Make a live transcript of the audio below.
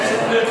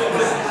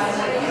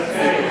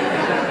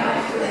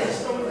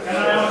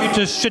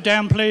just sit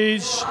down,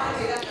 please.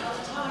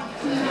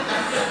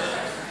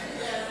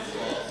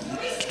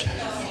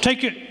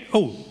 Take it.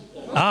 Oh,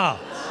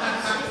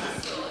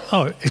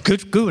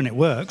 it's good when it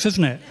works,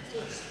 isn't it?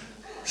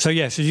 So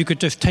yes, if you could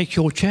just take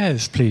your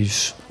chairs,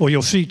 please, or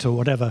your seat, or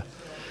whatever.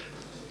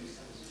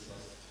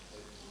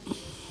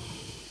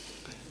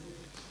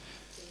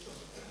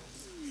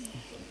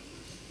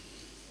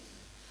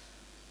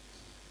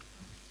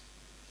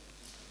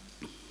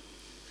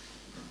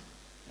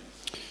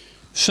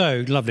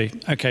 So, lovely.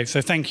 Okay,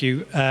 so thank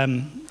you.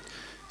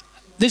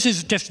 This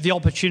is just the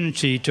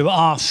opportunity to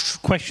ask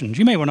questions.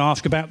 You may want to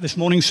ask about this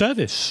morning's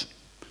service,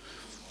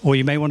 or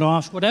you may want to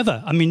ask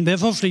whatever. I mean,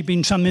 there's obviously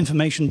been some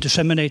information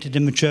disseminated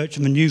in the church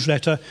and the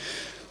newsletter,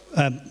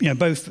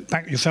 both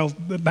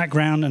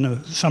background and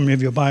a summary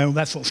of your bio.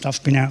 That sort of stuff's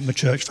been out in the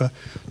church for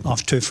the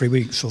last 2 or 3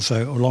 weeks or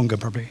so, or longer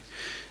probably.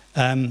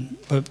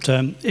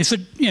 It's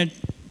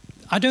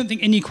I don't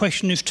think any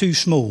question is too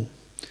small.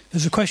 If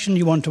there's a question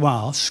you want to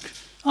ask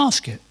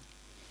it.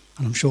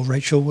 And I'm sure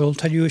Rachel will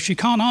tell you if she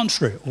can't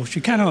answer it, or she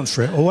can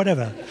answer it, or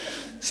whatever.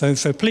 So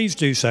please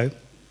do so.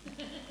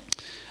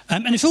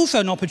 And it's also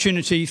an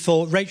opportunity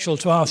for Rachel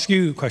to ask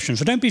you questions.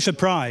 So don't be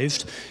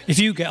surprised if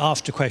you get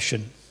asked a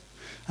question.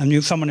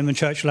 And someone in the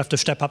church will have to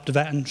step up to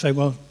that and say,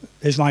 well,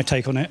 here's my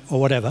take on it,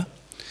 or whatever.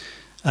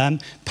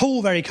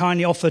 Paul very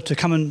kindly offered to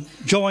come and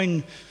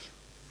join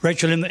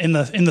Rachel in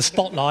the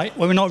spotlight.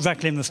 Well, we're not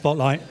exactly in the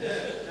spotlight.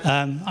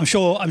 I'm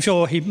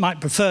sure he might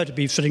prefer to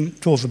be sitting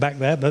towards the back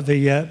there, but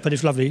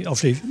it's lovely,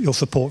 obviously, your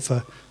support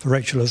for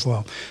Rachel as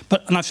well.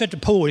 And I've said to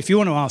Paul, if you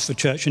want to ask the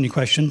church any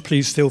question,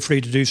 please feel free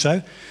to do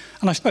so.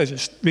 And I suppose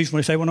it's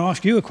reasonable if they want to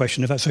ask you a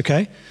question, if that's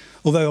okay.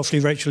 Although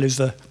obviously Rachel is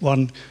the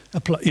one,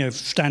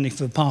 standing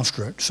for the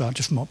pastorate, so I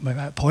just make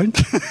that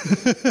point.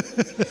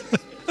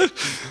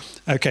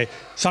 Okay,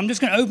 so I'm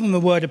just going to open the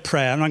word of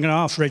prayer, and I'm going to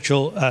ask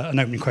Rachel an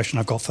opening question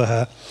I've got for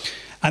her.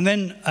 And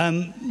then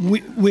I'm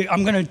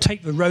going to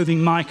take the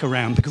roving mic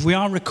around, because we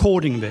are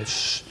recording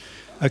this.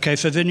 Okay,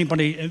 so if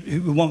anybody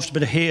who wants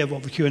to hear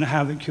what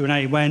how the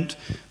Q&A went,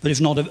 but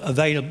is not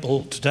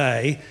available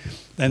today,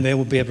 then they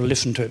will be able to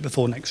listen to it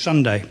before next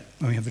Sunday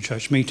when we have a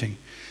church meeting.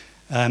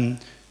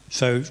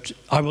 So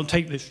I will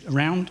take this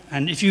around,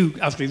 and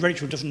obviously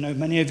Rachel doesn't know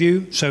many of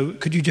you, so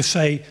could you just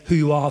say who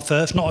you are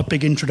first? Not a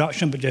big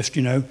introduction, but just,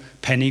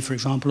 Penny, for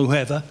example, or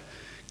whoever.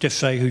 Just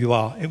say who you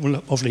are. It will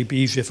obviously be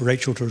easier for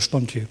Rachel to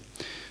respond to you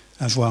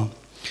as well.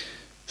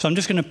 So I'm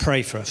just going to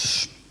pray for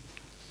us.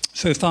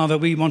 So, Father,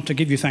 we want to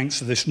give you thanks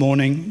for this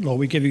morning. Lord,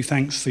 we give you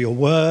thanks for your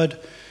word.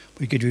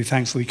 We give you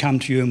thanks for we come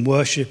to you in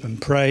worship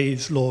and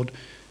praise, Lord,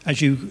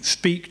 as you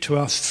speak to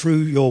us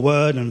through your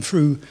word and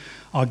through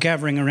our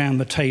gathering around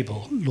the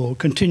table. Lord,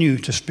 continue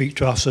to speak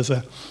to us as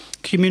a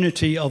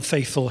community of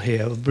faithful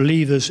here, of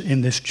believers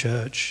in this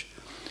church.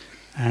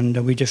 And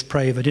we just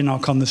pray that in our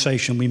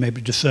conversation we may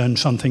discern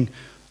something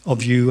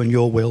of you and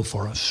your will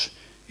for us.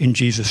 In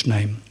Jesus'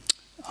 name,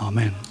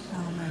 amen.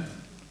 Amen.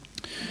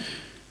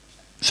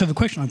 So the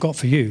question I've got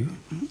for you,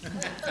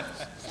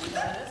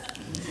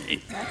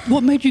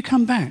 what made you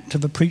come back to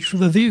the Preach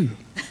with a View?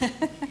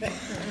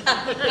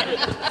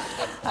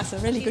 That's a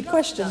really good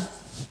question.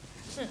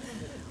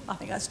 I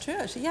think that's true,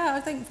 actually. Yeah, I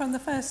think from the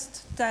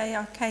first day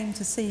I came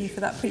to see you for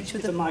that Preach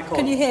with the Mic.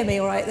 Can you hear me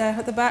all right there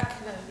at the back?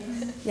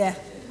 Yeah.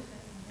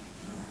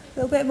 A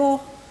little bit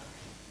more.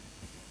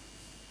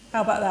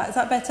 How about that? Is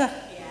that better?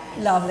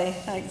 Yeah. Lovely,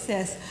 thanks,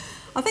 yes.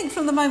 I think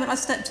from the moment I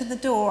stepped in the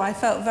door, I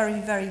felt very,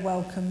 very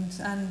welcomed,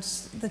 and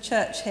the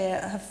church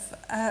here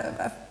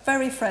are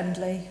very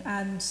friendly,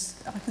 and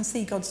I can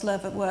see God's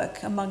love at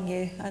work among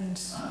you,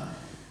 and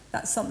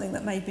that's something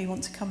that made me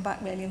want to come back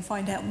really and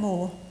find out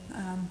more.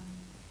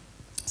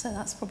 So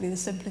that's probably the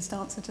simplest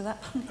answer to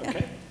that.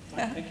 Okay,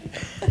 yeah. Thank you.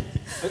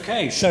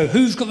 Okay, so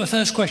who's got the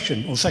first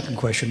question, or second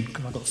question,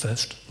 because I got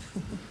first?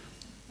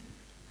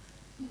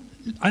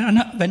 I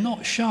know, they're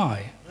not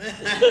shy.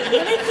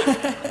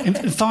 In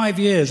 5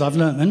 years I've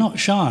learned they're not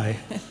shy.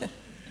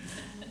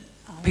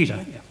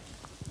 Peter, yeah.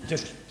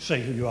 Just say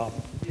who you are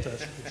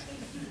first.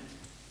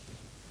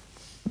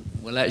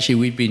 Well, actually,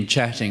 we've been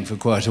chatting for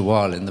quite a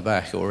while in the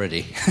back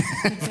already.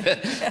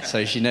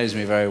 So she knows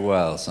me very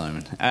well,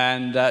 Simon.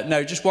 And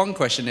no, just one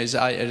question is,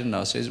 I didn't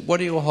ask, is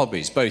what are your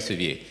hobbies, both of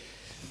you?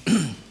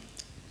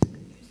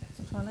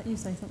 I'll let you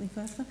say something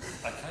first then.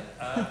 Okay.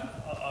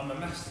 I'm a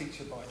maths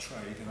teacher by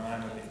trade, and I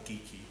am a bit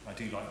geeky. I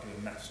do like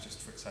doing maths just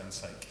for its own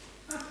sake.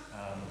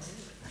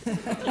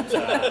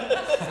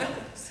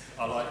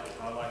 I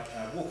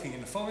like walking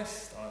in the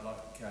forest. I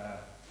like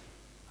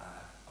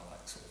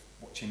sort of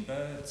watching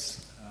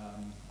birds.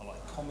 I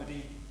like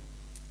comedy.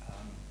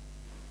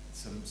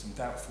 Some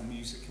doubtful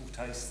musical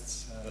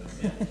tastes.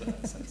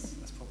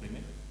 That's probably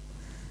me.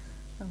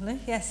 Lovely,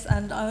 yes,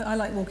 and I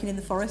like walking in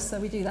the forest, so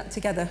we do that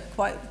together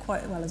quite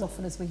well, as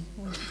often as we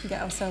can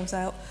get ourselves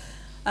out.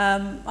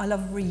 I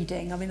love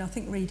reading. I mean, I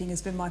think reading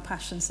has been my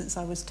passion since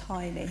I was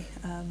tiny,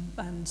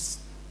 and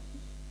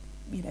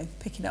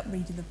picking up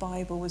reading the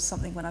Bible was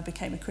something when I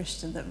became a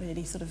Christian that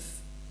really sort of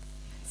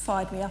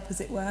fired me up,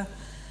 as it were.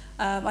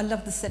 I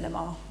love the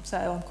cinema, so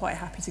I'm quite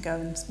happy to go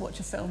and watch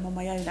a film on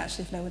my own,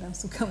 actually, if no one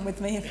else will come with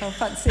me, if I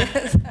fancy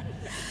it.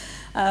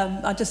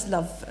 I just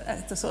love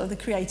the sort of the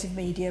creative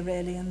media,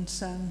 really, and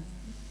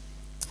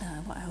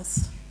what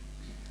else?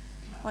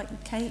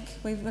 Like cake.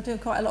 I do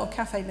quite a lot of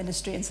cafe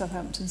ministry in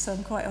Southampton, so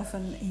I'm quite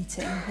often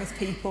eating with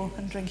people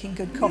and drinking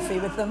good coffee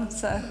with them,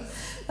 so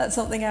that's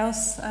something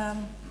else.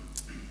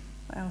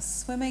 What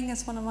else? Swimming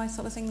is one of my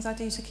sort of things I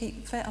do to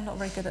keep fit. I'm not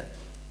very good at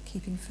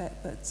keeping fit,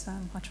 but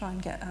I try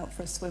and get out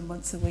for a swim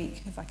once a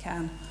week if I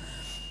can.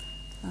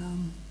 I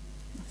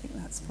think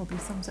that's probably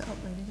sums it up,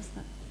 really, doesn't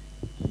it?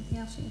 Anything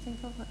else you can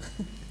think of?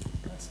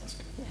 That's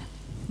good.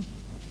 Yeah.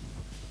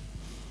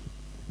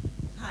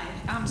 Hi,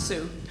 I'm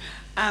Sue.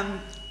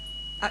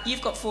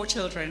 You've got 4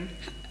 children.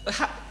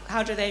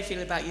 How do they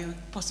feel about you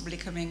possibly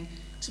coming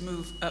to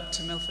move up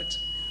to Milford?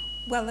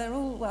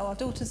 Well, our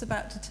daughter's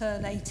about to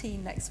turn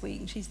 18 next week,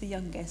 and she's the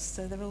youngest,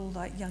 so they're all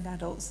like young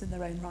adults in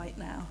their own right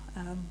now.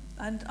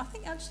 And I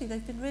think actually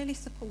they've been really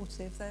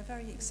supportive. They're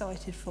very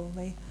excited for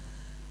me.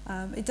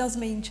 It does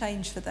mean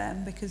change for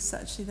them because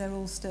actually they're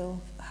all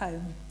still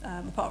home,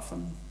 apart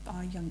from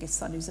our youngest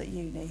son who's at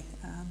uni.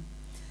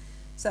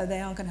 So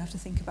they are going to have to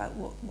think about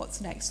what's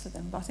next for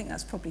them. But I think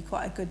that's probably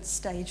quite a good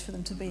stage for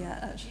them to be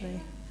at, actually.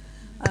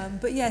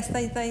 But yes,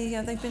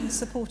 they've been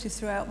supportive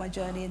throughout my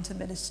journey into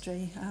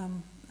ministry.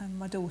 And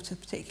my daughter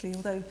particularly,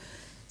 although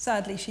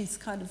sadly she's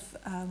kind of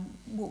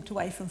walked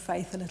away from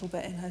faith a little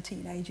bit in her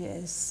teenage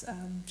years,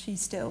 she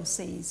still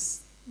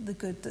sees the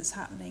good that's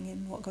happening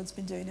in what God's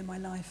been doing in my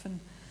life, and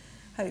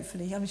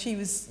hopefully, when she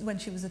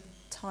was a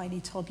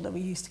tiny toddler,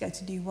 we used to go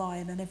to New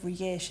Wine, and every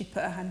year she'd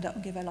put her hand up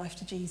and give her life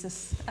to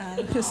Jesus.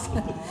 Because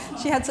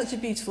she had such a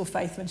beautiful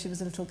faith when she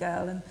was a little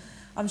girl, and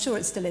I'm sure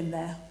it's still in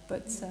there.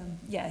 But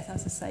yeah,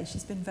 as I say,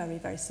 she's been very,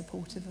 very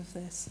supportive of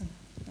this. And,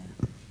 yeah.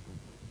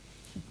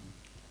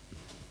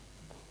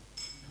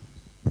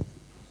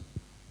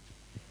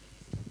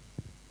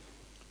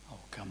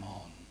 Come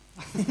on.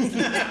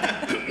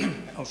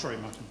 Oh, sorry,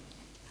 Martin.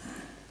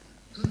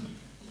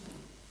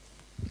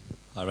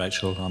 Hi,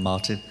 Rachel. I'm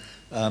Martin.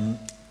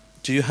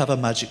 Do you have a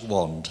magic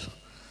wand?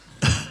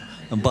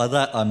 And by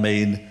that I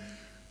mean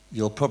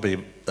you're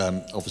probably,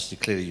 obviously,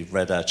 clearly you've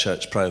read our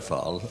church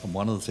profile, and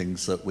one of the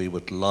things that we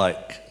would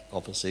like,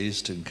 obviously,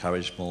 is to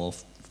encourage more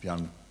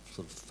young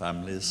sort of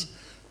families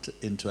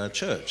into our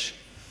church.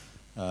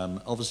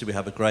 Obviously, we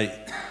have a great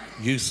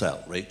youth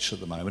outreach at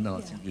the moment, and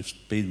I think you've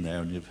been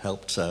there and you've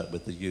helped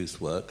with the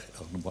youth work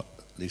on at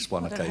least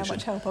one occasion. I don't know how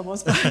much help I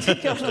was, but I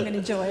think I'm going to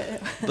enjoy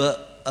it.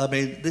 But, I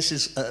mean, this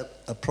is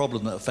a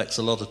problem that affects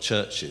a lot of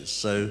churches.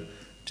 So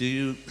do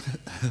you,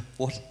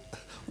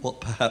 what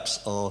perhaps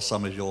are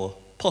some of your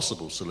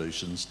possible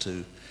solutions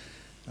to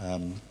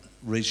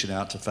reaching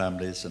out to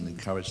families and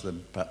encourage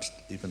them perhaps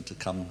even to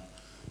come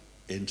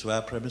into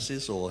our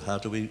premises, or how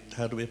do we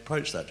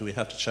approach that? Do we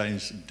have to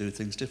change and do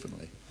things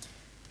differently?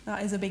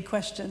 That is a big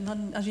question.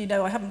 And as you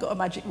know, I haven't got a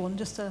magic wand,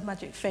 just a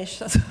magic fish.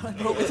 That's what I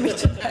brought with me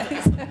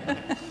today.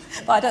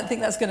 But I don't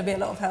think that's going to be a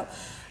lot of help.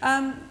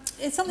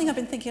 It's something I've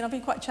been thinking. I've been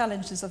quite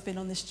challenged as I've been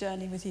on this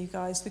journey with you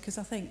guys, because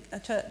I think a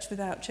church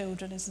without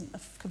children isn't a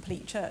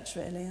complete church,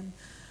 really.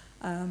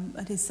 And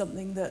it is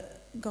something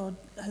that God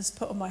has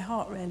put on my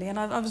heart, really. And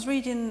I was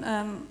reading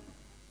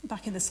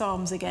back in the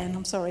Psalms again.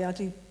 I'm sorry, I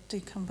do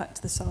come back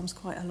to the Psalms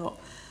quite a lot.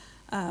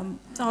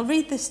 I'll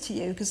read this to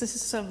you, because this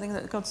is something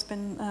that God's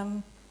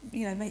been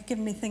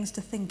given me things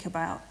to think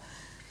about,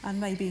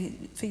 and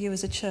maybe for you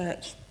as a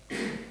church.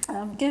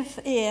 Give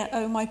ear,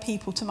 O my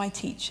people, to my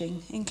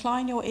teaching.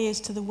 Incline your ears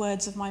to the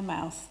words of my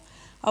mouth.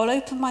 I will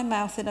open my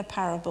mouth in a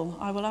parable.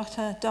 I will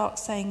utter dark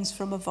sayings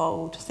from of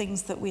old,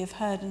 things that we have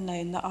heard and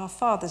known, that our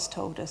fathers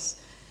told us.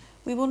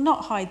 We will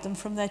not hide them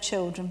from their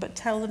children, but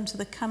tell them to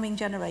the coming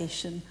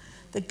generation,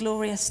 the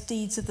glorious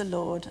deeds of the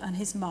Lord and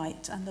his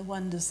might and the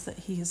wonders that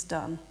he has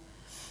done.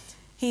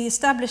 He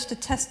established a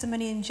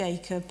testimony in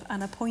Jacob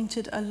and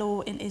appointed a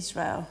law in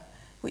Israel,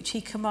 which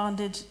he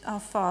commanded our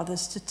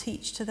fathers to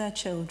teach to their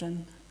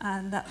children,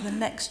 and that the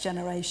next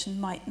generation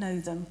might know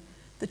them,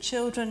 the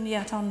children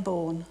yet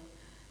unborn,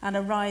 and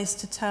arise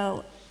to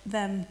tell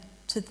them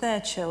to their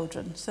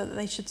children, so that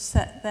they should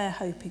set their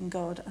hope in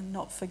God and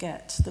not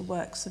forget the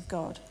works of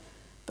God,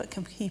 but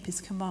can keep his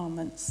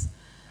commandments.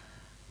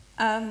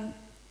 When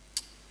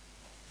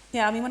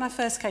I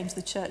first came to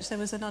the church, there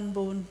was an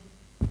unborn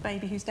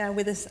baby who's now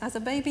with us as a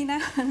baby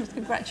now.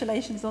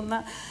 Congratulations on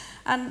that.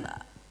 And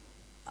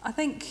I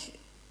think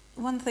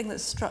one thing that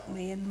struck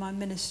me in my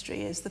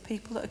ministry is the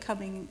people that are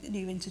coming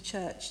new into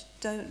church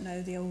don't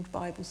know the old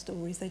Bible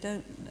stories. They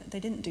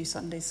didn't do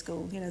Sunday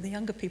school. You know, the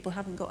younger people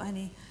haven't got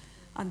any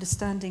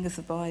understanding of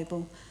the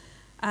Bible.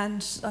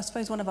 And I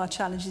suppose one of our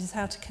challenges is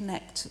how to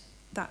connect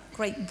that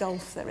great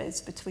gulf there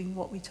is between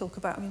what we talk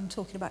about. I mean,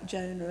 talking about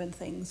Jonah and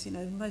things, you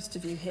know, most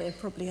of you here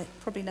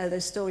probably know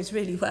those stories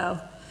really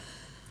well.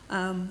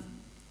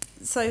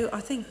 So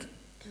I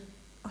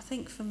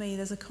think for me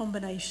there's a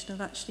combination of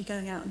actually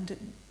going out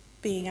and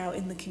being out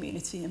in the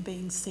community and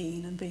being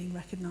seen and being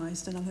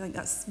recognised, and I think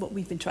that's what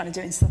we've been trying to do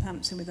in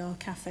Southampton with our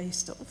cafe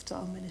stuff,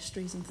 our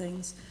ministries and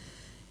things,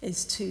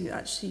 is to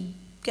actually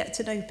get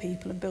to know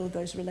people and build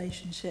those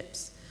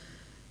relationships,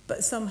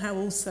 but somehow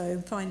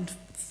also find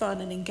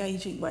fun and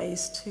engaging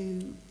ways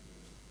to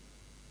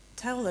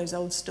tell those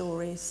old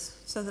stories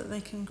so that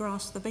they can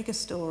grasp the bigger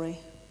story.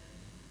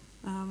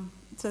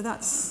 So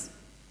that's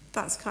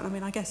kind of, I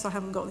mean, I guess I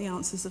haven't got the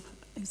answers of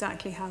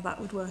exactly how that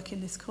would work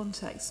in this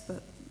context,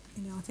 but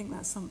you know, I think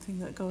that's something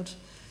that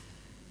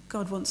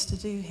God wants to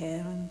do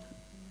here, and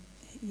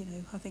you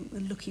know, I think the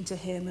looking to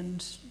Him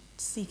and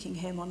seeking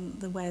Him on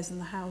the wheres and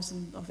the hows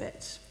of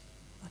it,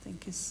 I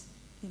think is,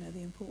 you know,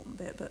 the important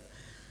bit. But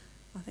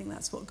I think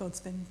that's what God's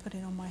been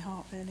putting on my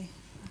heart, really.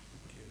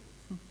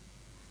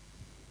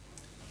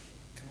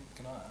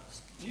 Can I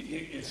ask?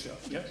 Yes, sure.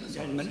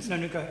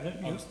 No, go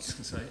ahead. I was just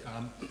going to say,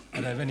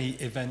 are there any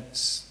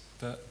events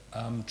that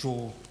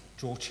draw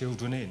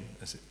children in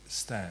as it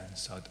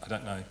stands? I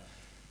don't know.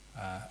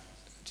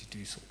 Do you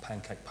do sort of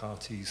pancake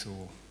parties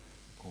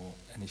or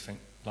anything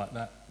like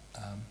that?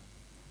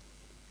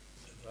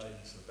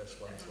 Rain's the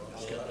best one to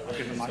answer. I'll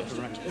give the mic to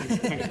Rain.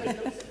 Thank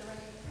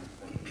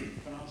you.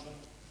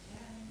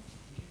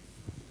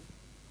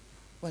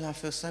 Well, I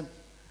feel so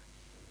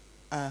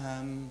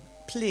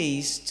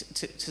pleased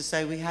to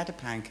say we had a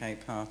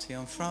pancake party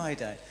on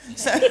Friday.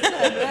 So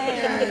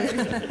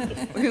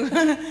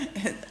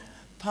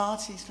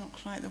party's not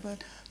quite the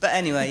word. But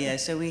anyway, yeah,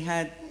 so we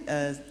had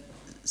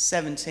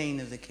 17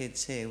 of the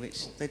kids here,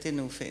 which they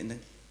didn't all fit in the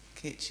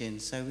kitchen,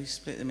 so we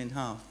split them in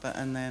half.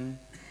 And then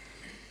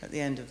at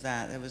the end of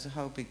that, there was a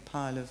whole big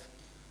pile of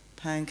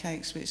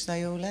pancakes which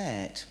they all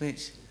ate,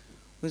 which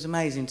was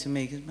amazing to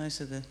me because most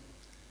of the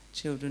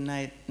children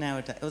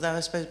nowadays, although I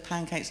suppose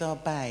pancakes are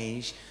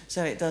beige,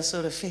 so it does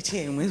sort of fit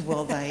in with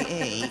what they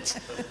eat.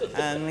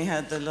 And we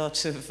had a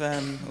lot of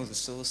all the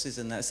sauces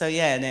and that. So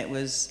yeah, and it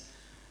was,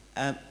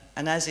 and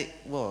as it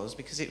was,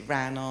 because it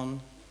ran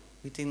on,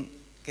 we didn't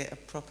get a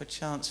proper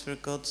chance for a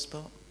God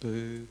spot.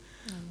 Boo.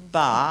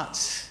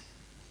 But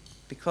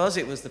because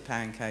it was the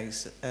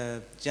pancakes,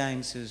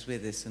 James was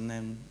with us, and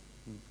then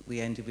we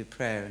ended with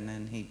prayer, and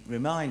then he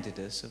reminded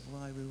us of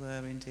why we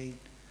were indeed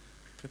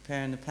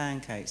preparing the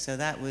pancakes. So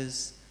that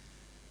was,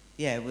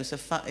 yeah, it was a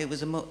fun, it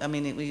was a, I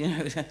mean, it was, you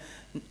know,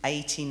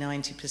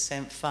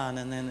 80-90% fun,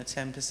 and then the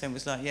 10%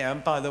 was like, yeah,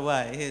 and by the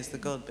way, here's the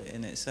God bit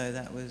in it. So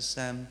that was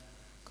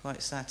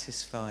quite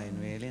satisfying,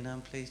 really, and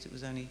I'm pleased it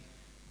was only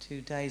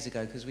 2 days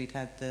ago, because we'd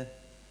had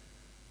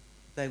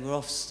they were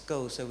off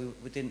school, so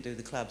we didn't do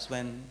the clubs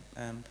when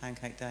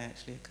Pancake Day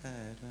actually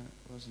occurred,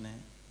 wasn't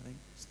it? I think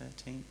it's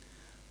 13th.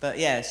 But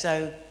yeah,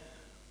 so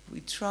we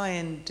try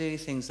and do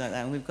things like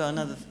that, and we've got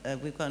another.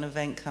 We've got an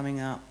event coming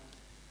up,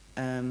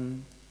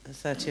 the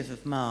 30th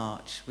of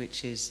March,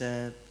 which is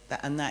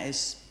that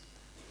is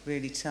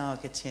really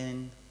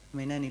targeting. I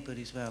mean,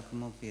 anybody's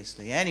welcome,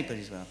 obviously.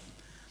 Anybody's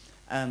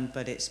welcome,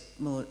 but it's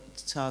more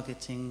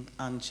targeting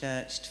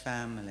unchurched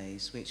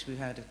families, which we've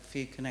had a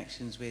few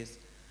connections with,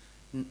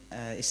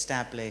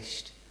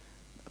 established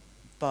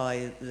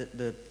by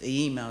the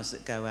emails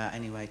that go out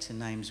anyway to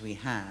names we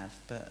have.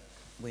 But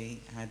we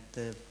had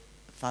the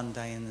Fun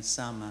Day in the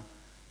summer,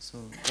 so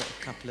got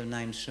a couple of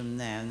names from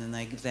there, and then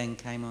they then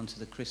came on to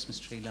the Christmas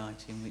tree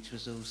lighting, which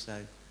was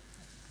also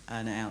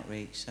an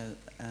outreach. So,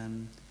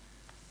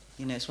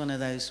 you know, it's one of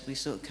those, we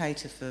sort of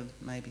cater for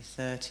maybe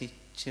 30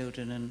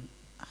 children and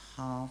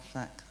half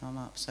that come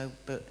up. So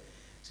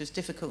it's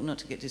difficult not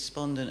to get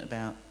despondent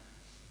about,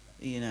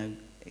 you know,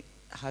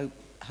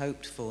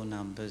 hoped for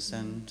numbers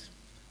and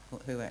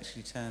who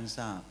actually turns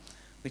up,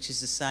 which is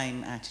the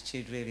same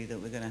attitude really that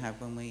we're going to have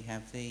when we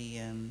have the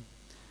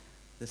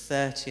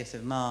 30th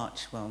of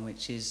March one,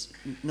 which is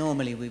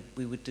normally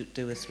we would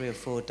do a 3 or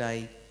 4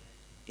 day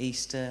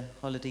Easter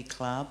holiday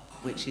club,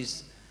 which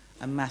is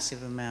a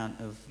massive amount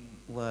of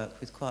work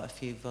with quite a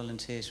few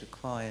volunteers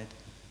required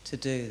to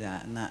do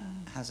that, and that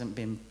hasn't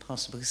been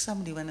possible because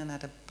somebody went and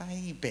had a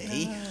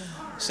baby.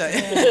 So, so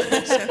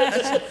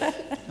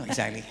that's not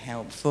exactly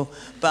helpful.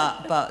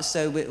 But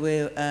so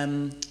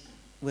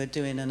we're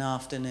doing an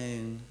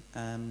afternoon.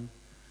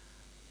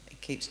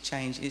 It keeps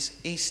changing. It's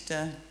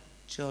Easter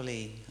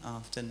Jolly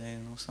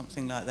afternoon or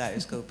something like that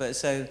it's called. But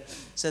so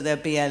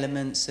there'll be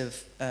elements of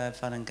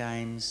fun and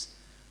games,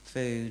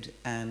 food,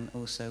 and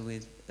also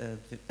with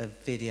a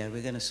video.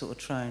 We're going to sort of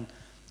try and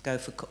go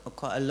for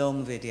quite a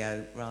long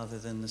video rather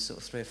than the sort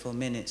of 3 or 4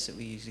 minutes that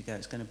we usually go.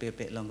 It's going to be a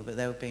bit longer, but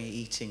they'll be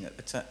eating at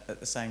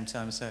the same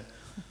time, so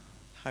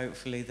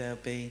hopefully they'll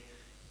be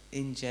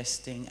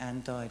ingesting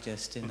and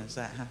digesting as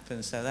that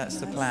happens. So that's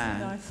the plan.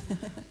 Nice.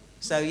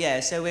 So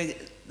yeah,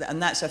 and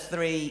that's a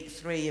three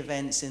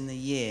events in the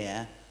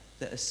year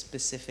that are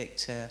specific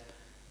to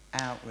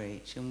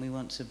outreach, and we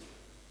want to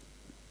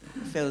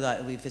feel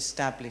like we've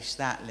established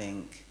that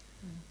link,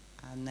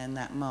 and then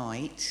that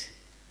might,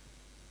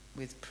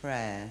 with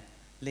prayer,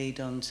 lead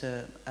on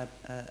to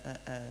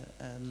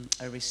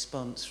a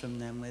response from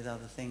them with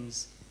other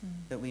things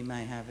that we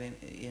may have,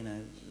 you know,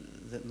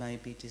 that may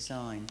be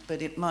designed.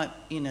 But it might,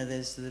 you know,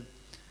 there's the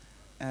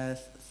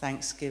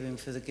Thanksgiving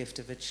for the gift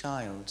of a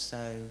child,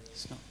 so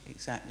it's not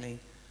exactly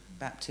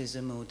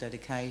baptism or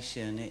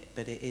dedication,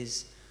 but it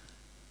is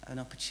an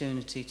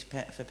opportunity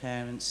for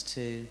parents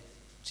to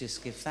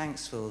just give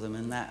thanks for them,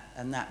 and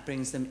that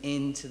brings them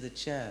into the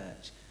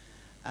church.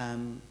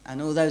 And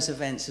all those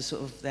events are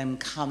sort of them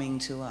coming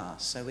to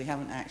us. So we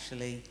haven't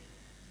actually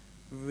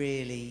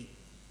really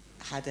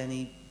had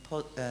any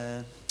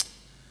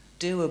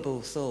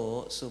doable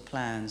thoughts or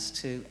plans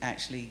to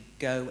actually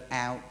go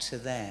out to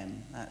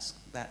them.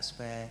 That's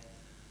where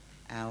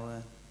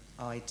our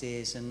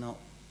ideas are not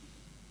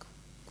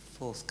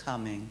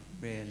forthcoming,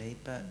 really.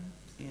 But,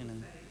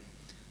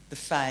 the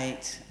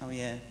fate,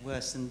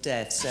 worse than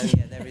death. So,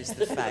 there is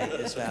the fate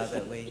as well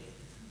that we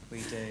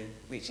do,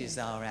 which is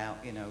our out,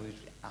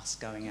 us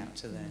going out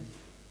to them.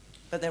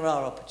 But there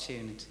are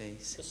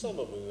opportunities. The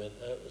summer we went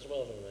out as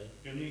well, Lorraine.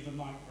 You'll need the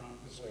mic,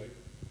 Grant. Sorry.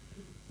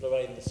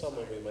 Lorraine, the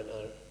summer we went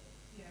out.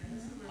 Yeah, the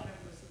summer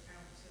event was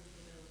out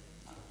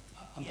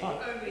in the building.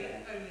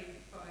 Only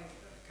by a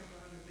couple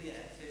of hundred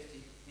meters.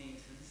 50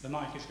 metres. the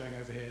mic is going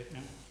over here. Yeah.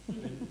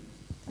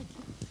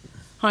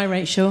 Hi,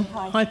 Rachel.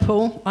 Hi,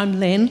 Paul. I'm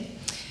Lynn.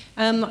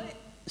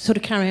 Sort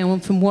of carrying on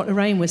from what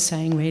Lorraine was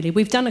saying, really.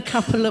 We've done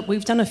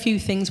a few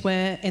things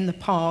where in the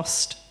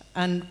past,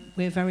 and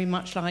we're very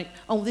much like,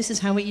 oh, this is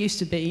how it used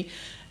to be.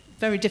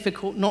 Very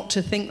difficult not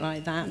to think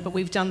like that, but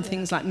we've done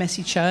things like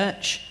Messy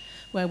Church,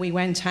 where we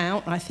went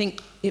out. I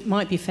think it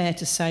might be fair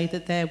to say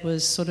that there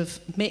was sort of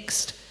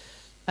mixed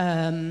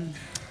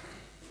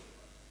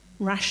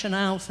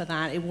rationale for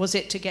that. Was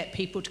it to get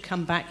people to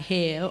come back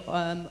here,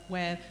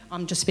 where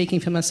I'm just speaking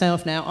for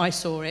myself now, I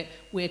saw it,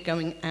 we're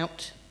going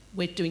out,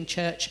 we're doing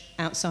church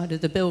outside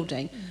of the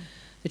building.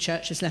 The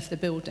church has left the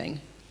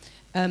building.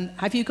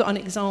 Have you got an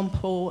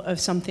example of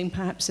something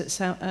perhaps at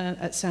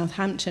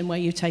Southampton where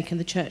you've taken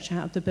the church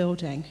out of the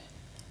building?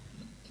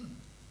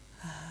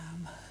 You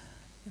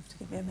have to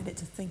give me a minute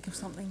to think of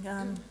something.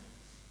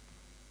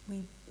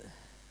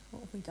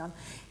 What have we done?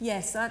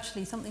 Yes,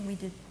 actually, something we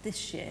did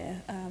this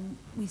year.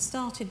 We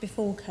started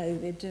before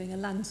COVID doing a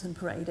lantern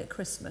parade at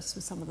Christmas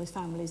with some of the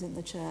families in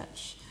the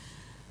church.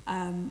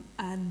 And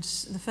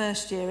the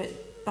first year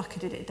it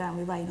bucketed it down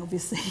with rain,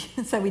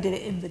 obviously, so we did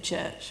it in the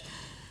church.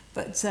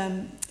 But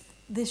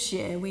this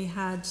year we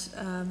had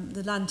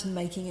the lantern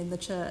making in the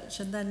church,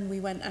 and then we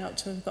went out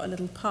to, we've got a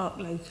little park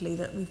locally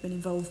that we've been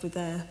involved with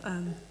there,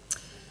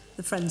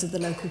 the Friends of the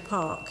local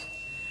park.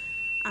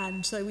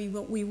 And so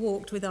we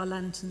walked with our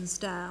lanterns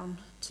down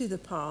to the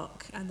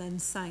park and then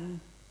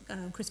sang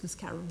Christmas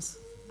carols.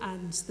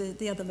 And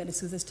the other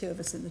minister, there's two of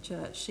us in the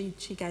church,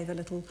 she gave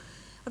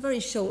a very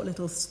short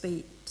little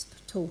speech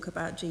talk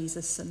about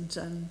Jesus,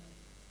 and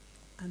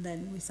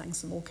then we sang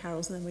some more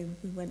carols, and then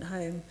we went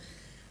home.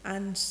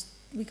 And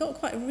we got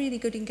quite a really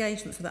good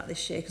engagement for that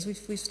this year, because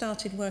we've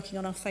started working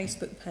on our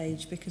Facebook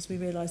page, because we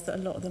realised that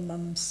a lot of the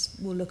mums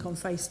will look on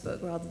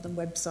Facebook rather than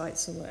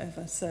websites or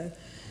whatever.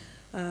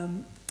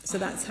 So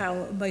that's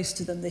how most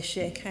of them this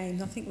year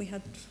came. I think we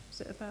had,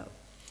 was it about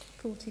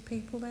 40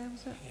 people there,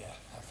 was it? Yeah.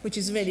 Which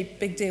is a really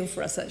big deal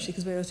for us, actually,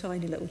 because we're a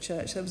tiny little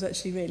church, so it was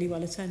actually really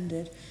well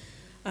attended.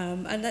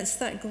 And that's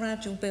that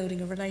gradual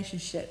building of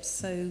relationships.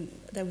 So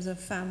there was a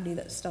family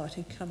that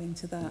started coming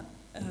to that,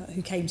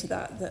 who came to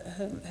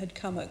that had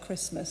come at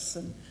Christmas,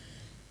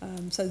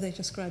 and so they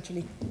just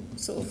gradually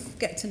sort of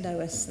get to know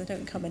us. They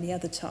don't come any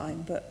other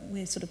time, but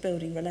we're sort of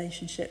building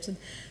relationships. And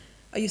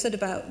you said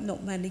about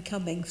not many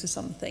coming for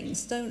some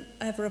things. Don't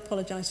ever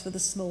apologise for the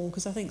small,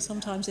 because I think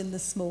sometimes in the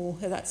small,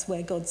 that's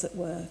where God's at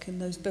work, and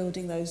those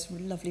building those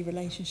lovely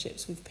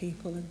relationships with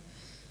people.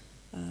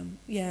 And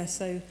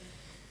so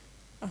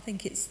I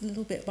think it's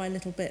little bit by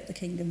little bit the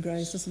kingdom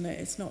grows, doesn't it?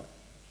 It's not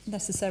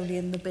necessarily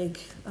in the big,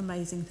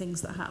 amazing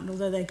things that happen,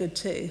 although they're good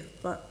too,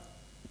 but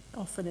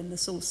often in the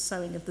sort of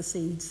sowing of the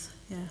seeds,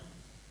 yeah.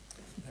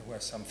 There were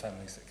some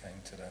families that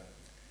came to the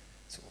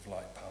sort of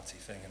light party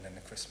thing, and then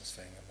the Christmas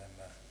thing, and then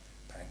the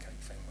pancake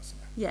thing,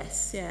 wasn't there?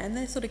 Yes, yeah, and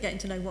they're sort of getting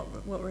to know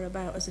what we're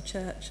about as a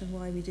church and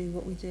why we do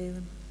what we do,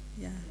 and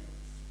yeah.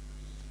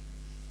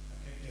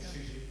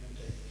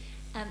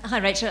 Hi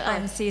Rachel,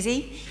 I'm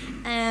Susie.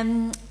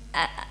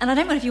 And I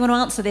don't know if you want to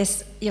answer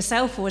this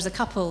yourself or as a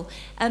couple,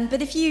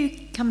 but if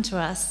you come to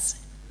us,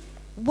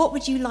 what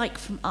would you like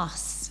from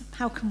us?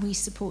 How can we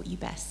support you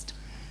best?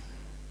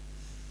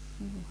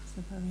 That's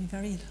a very,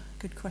 very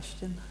good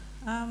question.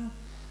 I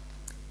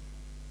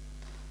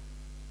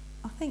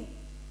think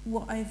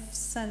what I've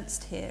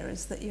sensed here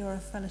is that you're a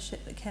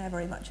fellowship that care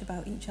very much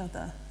about each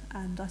other,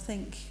 and I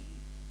think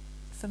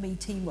for me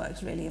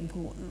teamwork's really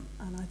important,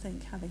 and I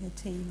think having a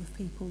team of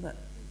people that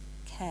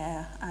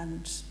care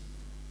and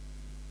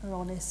are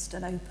honest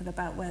and open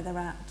about where they're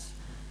at,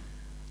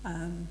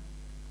 and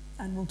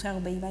will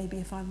tell me maybe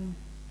if I'm,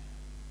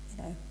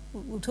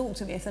 will talk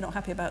to me if they're not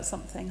happy about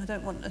something. I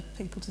don't want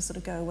people to sort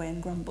of go away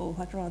and grumble.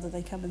 I'd rather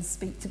they come and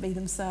speak to me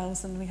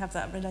themselves, and we have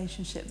that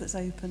relationship that's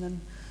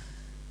open,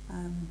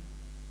 and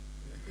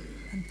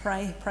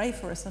pray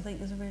for us. I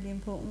think is a really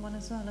important one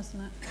as well,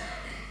 isn't it?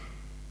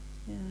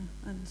 Yeah,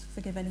 and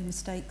forgive any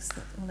mistakes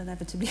that will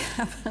inevitably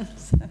happen.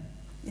 So,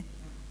 yeah.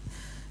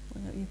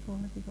 What about you, Paul?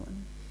 Have you got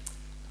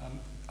any?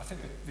 I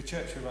think the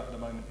church we're at the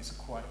moment is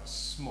quite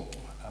small,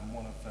 and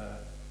one of the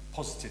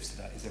positives to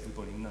that is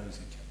everybody knows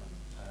each other.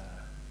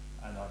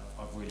 And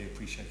I've really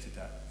appreciated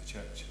that. The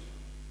church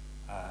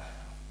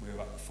we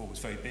were up before was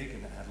very big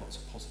and it had lots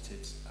of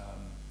positives.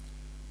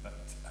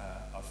 But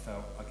I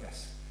felt, I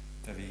guess,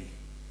 very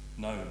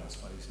known, I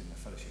suppose, in the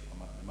fellowship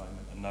I'm at the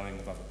moment, and knowing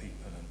of other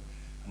people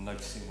and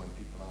noticing when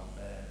people aren't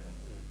there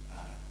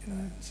and,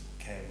 and sort of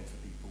caring for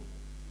people.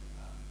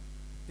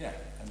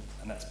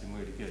 And that's been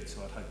really good,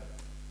 so I'd hope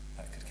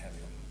that could carry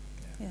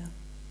on. Yeah.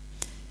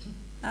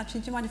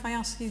 Actually, do you mind if I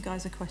ask you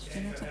guys a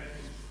question? Yeah,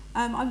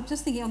 I'm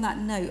just thinking on that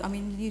note, I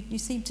mean, you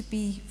seem to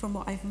be, from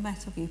what I've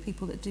met of you,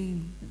 people that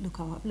do look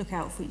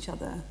out for each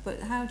other.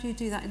 But how do you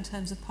do that in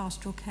terms of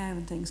pastoral care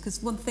and things?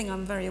 Because one thing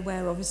I'm very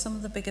aware of is some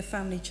of the bigger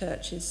family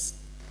churches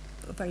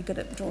are very good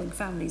at drawing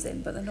families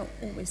in, but they're not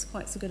always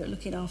quite so good at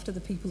looking after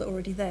the people that are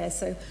already there.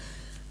 So,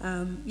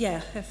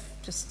 if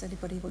just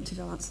anybody wanted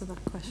to answer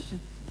that question.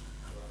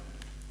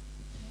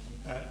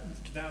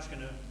 Val's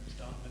going to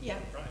start.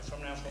 Right,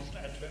 someone else wants to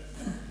add to it?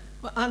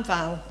 Well, I'm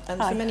Val, and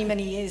Hi. for many,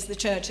 many years the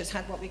church has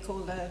had what we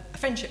call a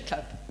friendship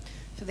club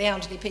for the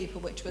elderly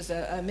people, which was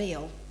a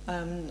meal,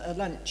 a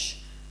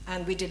lunch,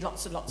 and we did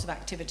lots and lots of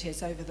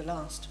activities over the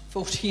last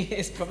 40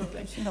 years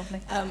probably. Lovely.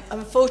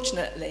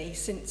 Unfortunately,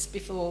 since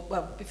before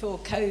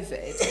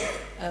COVID,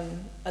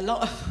 a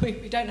lot of,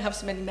 we don't have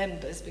so many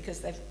members because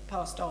they've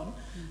passed on,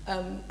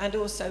 and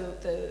also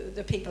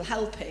the people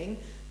helping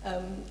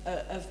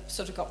have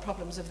sort of got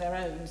problems of their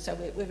own, so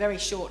we're very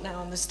short now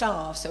on the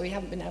staff, so we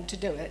haven't been able to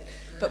do it.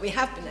 But we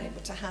have been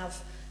able to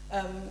have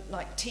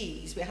like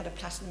teas. We had a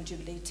Platinum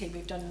Jubilee tea.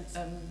 We've done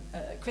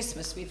at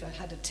Christmas, we've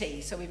had a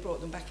tea, so we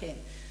brought them back in.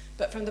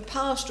 But from the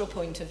pastoral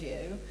point of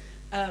view,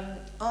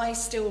 I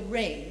still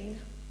ring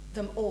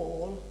them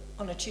all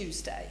on a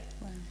Tuesday.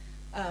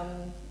 Wow.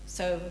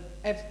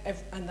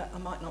 And I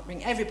might not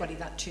ring everybody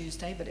that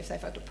Tuesday, but if they've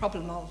had a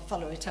problem, I'll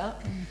follow it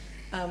up.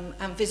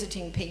 And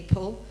visiting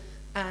people.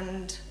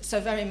 And so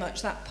very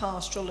much that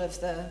pastoral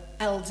of the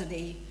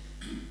elderly,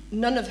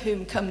 none of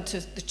whom come to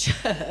the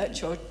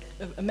church or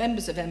are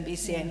members of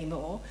MBC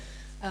anymore,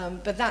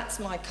 but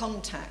that's my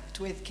contact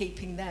with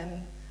keeping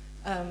them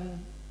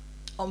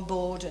on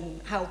board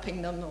and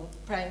helping them or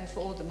praying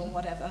for them or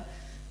whatever.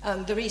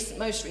 The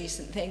most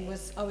recent thing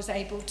was I was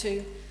able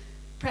to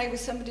pray with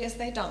somebody as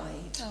they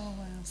died. Oh,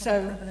 wow.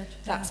 So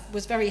that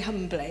was very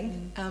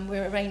humbling.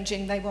 We're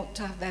arranging, they want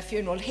to have their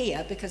funeral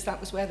here because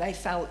that was where they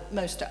felt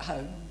most at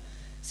home.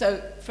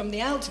 So from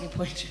the elderly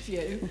point of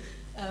view,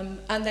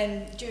 and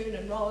then June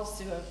and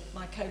Roz, who are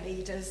my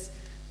co-leaders,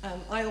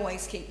 I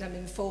always keep them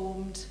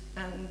informed,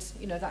 and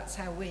that's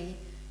how we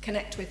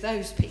connect with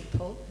those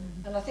people.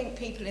 And I think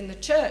people in the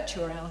church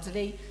who are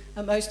elderly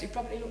are mostly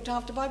probably looked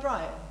after by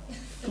Brian.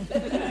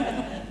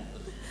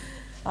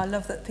 I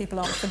love that people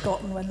aren't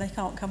forgotten when they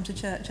can't come to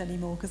church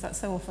anymore, because that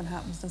so often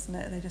happens, doesn't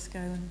it? They just go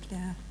and,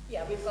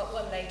 Yeah, we've got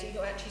one lady who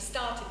actually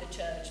started the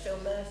church, Phil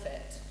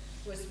Milford,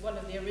 was one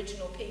of the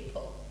original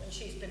people, and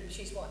she's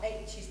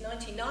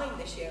 99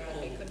 this year, I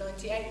think, or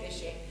 98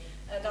 this year,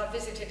 and I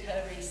visited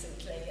her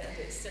recently, and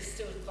it's just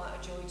still quite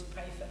a joy to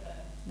pray for her.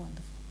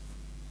 Wonderful.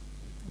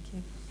 Thank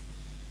you.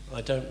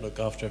 I don't look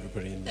after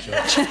everybody in the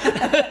church.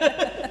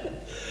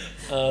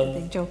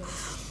 Big job.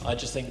 I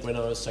just think when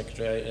I was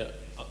secretary,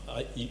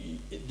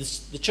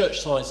 the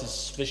church size is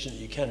sufficient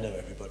that you can know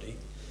everybody.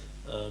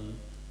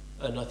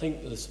 And I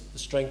think the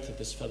strength of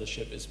this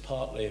fellowship is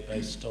partly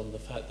based on the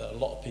fact that a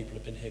lot of people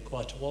have been here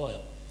quite a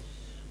while.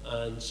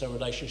 And so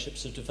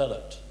relationships have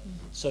developed.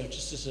 So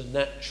just as a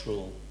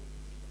natural,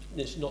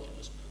 it's not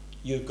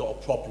you've got a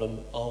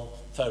problem, I'll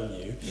phone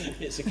you.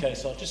 It's a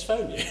case, I'll just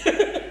phone you.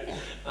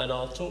 And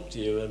I'll talk to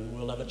you and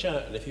we'll have a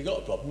chat. And if you've got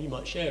a problem, you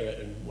might share it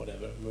and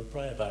whatever, and we'll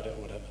pray about it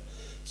or whatever.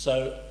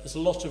 So there's a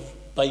lot of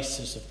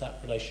basis of that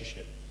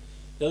relationship.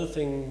 The other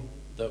thing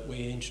that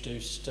we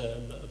introduced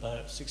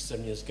about 6 or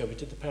 7 years ago, we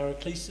did the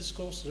Paraclesis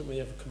course. I don't know if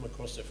we ever come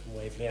across it from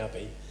Waverley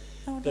Abbey.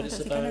 But it's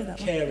about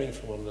caring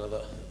for one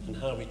another and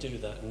how we do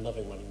that and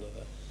loving one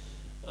another.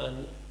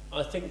 And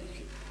I think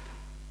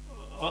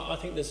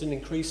there's an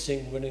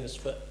increasing willingness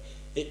for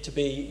it to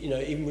be,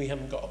 even we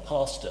haven't got a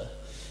pastor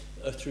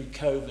through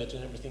COVID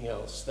and everything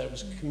else, there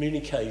was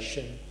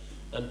communication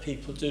and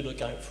people do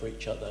look out for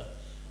each other.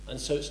 And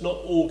so it's not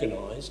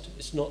organised,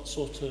 it's not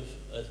sort of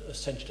a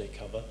century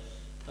cover.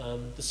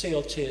 The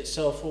CLT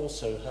itself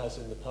also has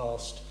in the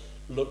past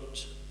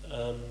looked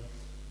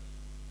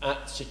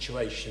at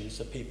situations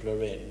that people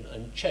are in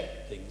and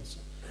checked things.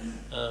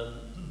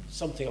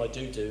 Something I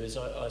do is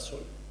I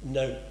sort of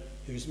note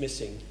who's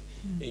missing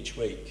each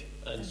week.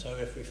 And so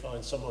if we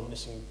find someone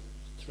missing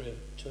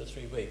 2 or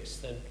 3 weeks,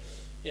 then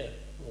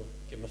we'll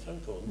give them a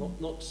phone call.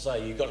 Not to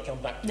say you've got to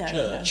come back to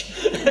church,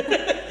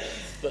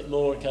 but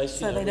more in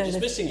case we're just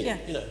missing you.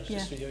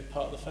 Just so you're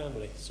part of the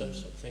family, sort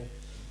of thing.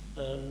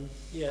 And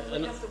we have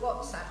the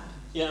WhatsApp.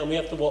 Yeah, and we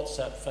have the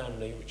WhatsApp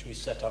family, which we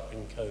set up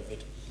in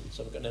COVID.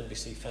 So we've got an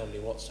NBC family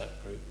WhatsApp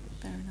group.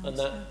 Very nice, and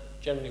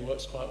that generally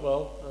works quite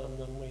well.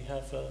 And we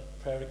have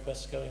prayer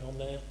requests going on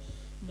there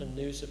and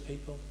news of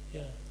people.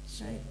 Yeah.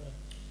 So,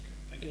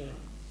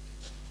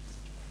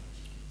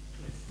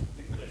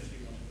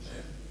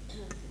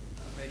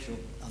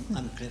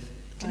 I'm Cliff.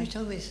 Can you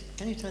tell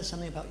us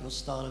something about your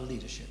style of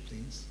leadership,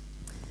 please?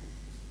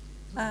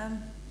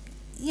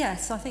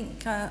 Yes, I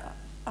think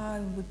I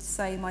would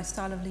say my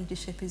style of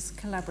leadership is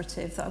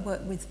collaborative, that I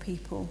work with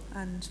people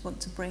and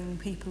want to bring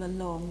people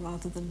along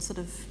rather than sort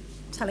of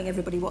telling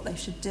everybody what they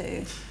should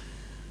do.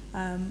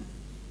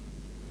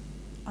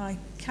 I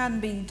can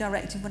be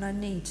directive when I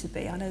need to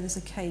be. I know there's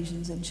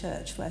occasions in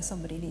church where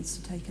somebody needs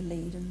to take a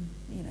lead, and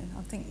you know,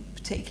 I think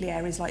particularly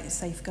areas like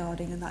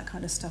safeguarding and that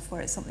kind of stuff where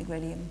it's something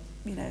really,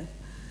 you know,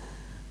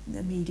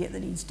 immediate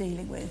that needs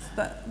dealing with.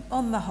 But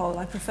on the whole,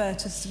 I prefer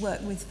to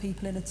work with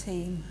people in a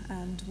team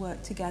and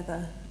work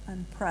together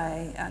and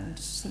pray and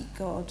seek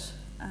God,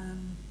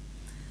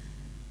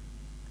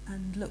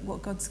 and look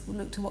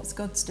to what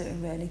God's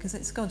doing, really, because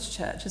it's God's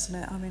church, isn't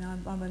it? I mean,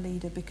 I'm a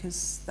leader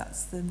because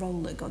that's the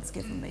role that God's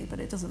given me,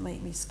 but it doesn't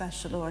make me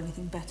special or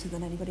anything better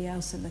than anybody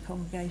else in the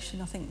congregation.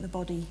 I think the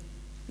body,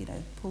 you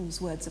know, Paul's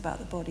words about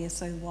the body are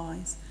so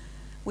wise.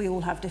 We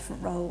all have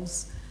different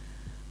roles,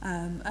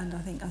 and I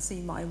think I see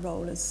my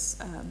role as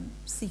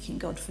seeking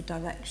God for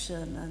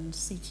direction and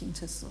seeking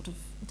to sort of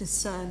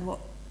discern what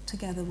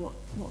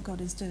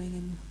God is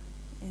doing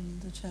in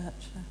the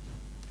church.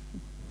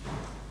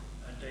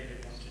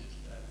 David wanted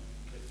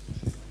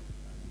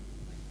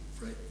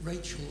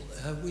Rachel,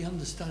 we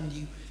understand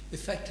you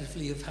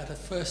effectively have had a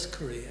first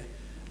career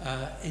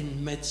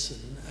in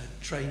medicine,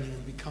 training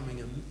and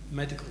becoming a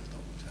medical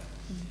doctor.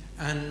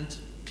 And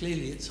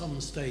clearly at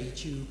some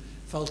stage you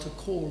felt a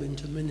call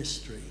into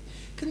ministry.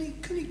 Can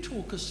you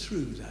talk us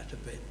through that a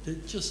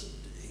bit? Just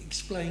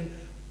explain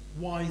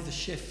why the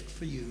shift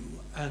for you,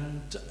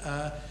 and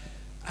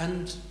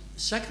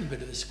second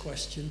bit of this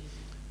question,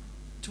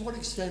 to what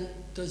extent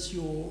does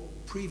your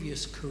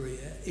previous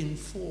career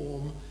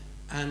inform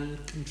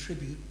and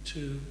contribute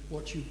to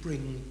what you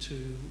bring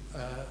to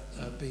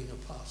being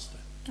a pastor?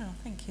 Oh,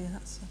 thank you.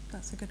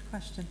 That's a good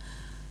question.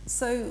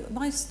 So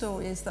my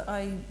story is that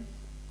I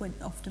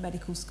went off to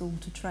medical school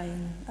to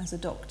train as a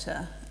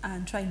doctor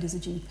and trained as a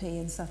GP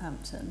in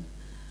Southampton,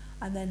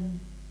 and then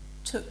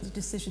took the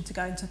decision to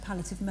go into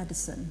palliative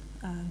medicine.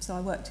 So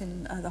I worked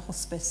in the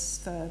hospice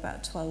for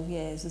about 12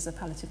 years as a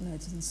palliative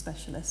medicine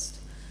specialist.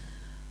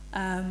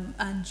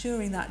 And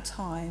during that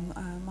time,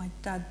 my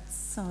dad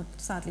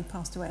sadly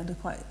passed away under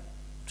quite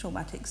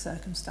traumatic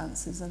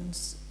circumstances, and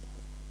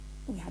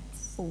we had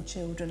 4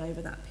 children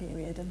over that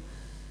period. And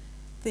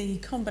the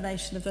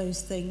combination of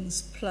those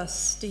things,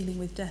 plus dealing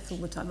with death all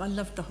the time, I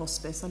loved the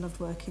hospice, I loved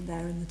working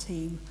there in the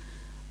team,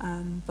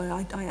 but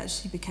I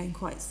actually became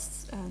quite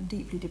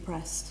deeply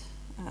depressed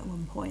at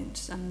one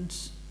point and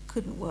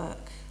couldn't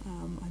work.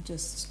 I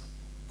just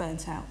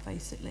burnt out,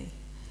 basically.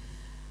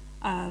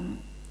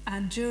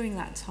 And during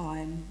that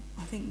time,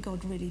 I think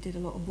God really did a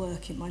lot of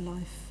work in my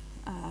life.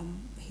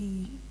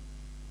 He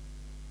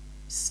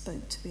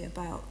spoke to me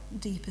about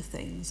deeper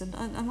things.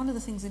 And one of the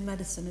things in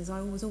medicine is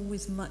I was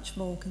always much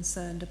more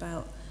concerned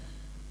about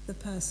the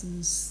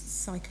person's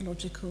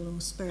psychological or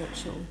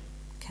spiritual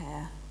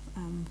care.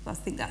 I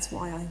think that's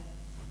why I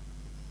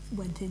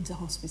went into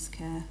hospice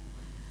care.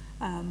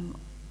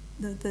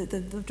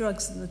 The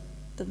drugs and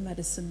the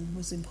medicine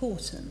was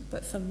important,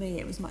 but for me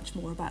it was much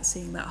more about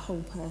seeing that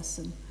whole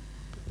person.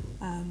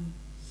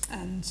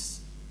 And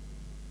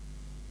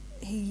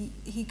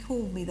he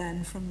called me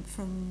then from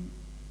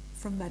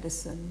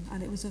medicine,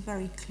 and it was a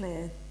very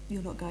clear,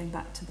 you're not going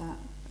back to that,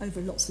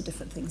 over lots of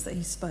different things that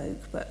he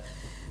spoke, but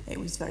it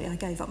was I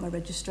gave up my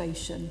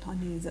registration. I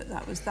knew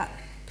that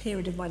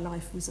period of my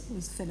life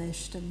was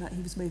finished and that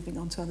he was moving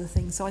on to other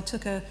things. So I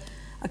took a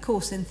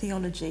course in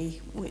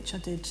theology, which I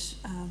did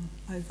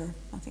over,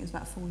 I think it was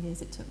about 4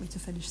 years it took me to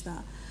finish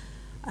that.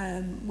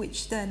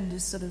 Which then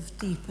just sort of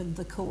deepened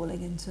the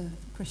calling into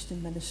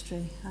Christian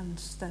ministry, and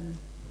then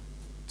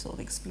sort of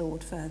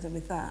explored further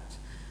with that.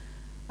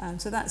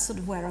 So that's sort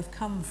of where I've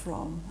come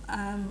from.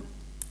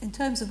 In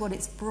terms of what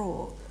it's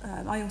brought,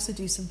 I also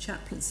do some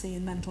chaplaincy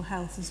in mental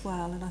health as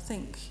well, and I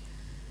think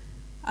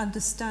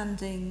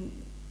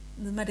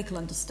the medical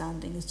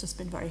understanding has just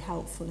been very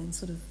helpful in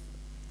sort of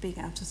being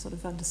able to sort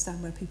of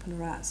understand where people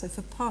are at. So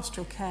for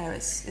pastoral care,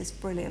 it's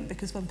brilliant,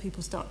 because when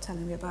people start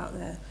telling me about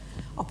their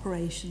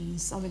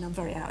operations, I mean, I'm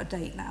very out of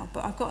date now,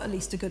 but I've got at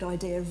least a good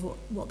idea of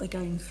what they're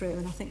going through,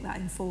 and I think that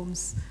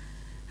informs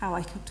how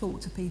I can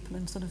talk to people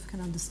and sort of can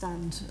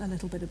understand a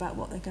little bit about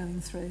what they're going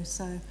through.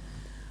 So,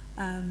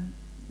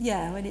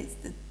 yeah, I mean,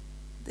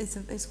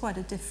 it's quite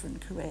a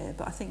different career,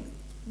 but I think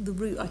the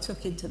route I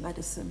took into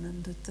medicine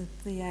and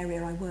the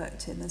area I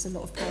worked in, there's a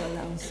lot of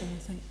parallels, and I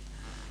think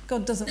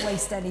God doesn't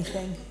waste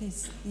anything.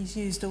 He's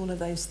used all of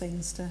those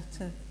things to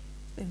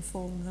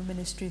inform the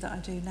ministry that I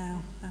do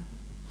now.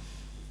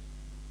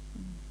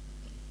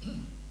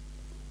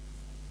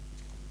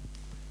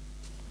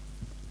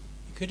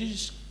 Could you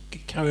just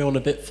carry on a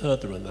bit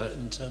further on that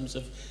in terms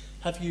of,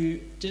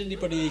 did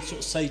anybody sort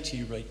of say to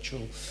you,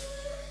 Rachel,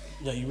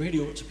 you really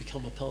ought to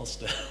become a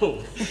pastor?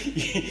 Or,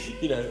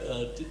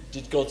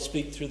 did God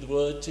speak through the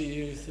word to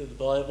you, through the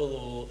Bible,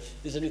 or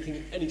is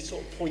any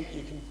sort of point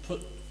you can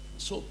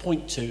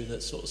point to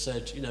that sort of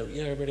said,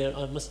 yeah, really,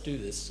 I must do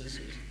this?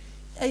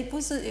 It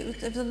was a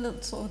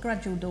little sort of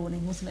gradual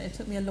dawning, wasn't it? It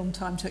took me a long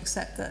time to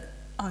accept that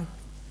I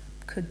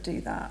could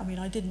do that. I mean,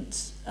 I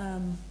didn't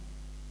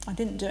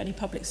do any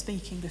public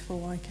speaking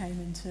before I came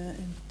into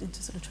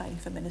sort of training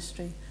for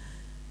ministry.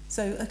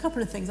 So a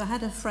couple of things. I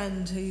had a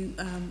friend who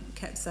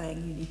kept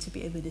saying, "You need to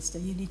be a minister.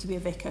 You need to be a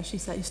vicar." She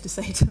used to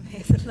say to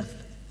me,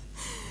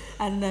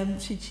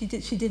 and she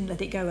didn't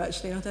let it go.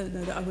 Actually, I don't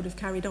know that I would have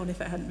carried on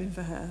if it hadn't been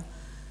for her.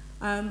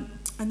 And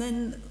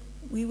then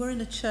we were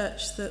in a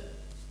church that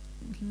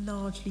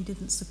largely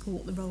didn't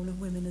support the role of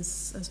women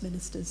as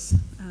ministers.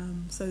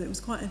 So it was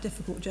quite a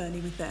difficult journey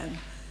with them.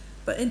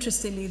 But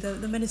interestingly,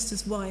 the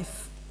minister's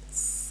wife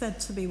said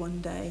to me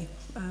one day,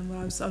 when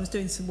I was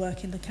doing some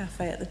work in the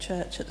cafe at the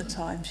church at the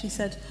time, she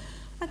said,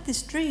 "I had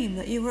this dream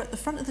that you were at the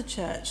front of the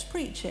church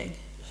preaching."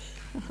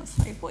 And I was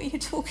like, "What are you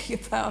talking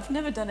about? I've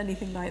never done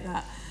anything like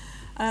that."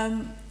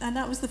 And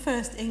that was the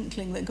first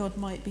inkling that God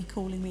might be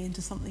calling me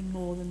into something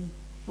more than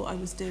what I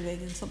was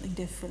doing and something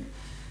different.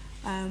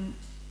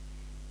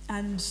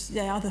 And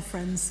yeah, other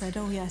friends said,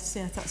 "Oh yes,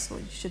 that's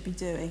what you should be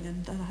doing."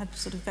 And I had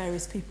sort of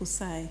various people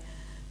say.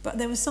 But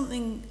there was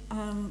something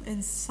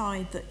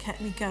inside that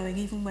kept me going,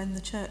 even when the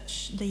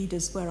church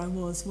leaders where I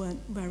was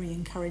weren't very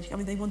encouraging. I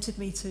mean, they wanted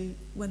me to,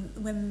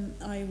 when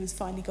I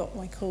finally got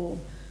my call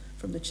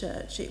from the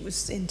church, it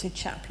was into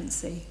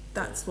chaplaincy.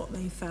 That's what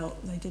they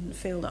felt. They didn't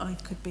feel that I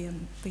could be a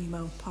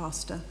female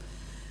pastor.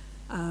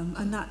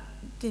 And that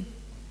did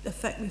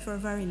affect me for a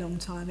very long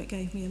time. It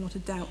gave me a lot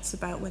of doubts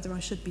about whether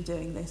I should be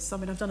doing this. I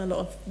mean, I've done a lot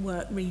of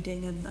work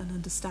reading and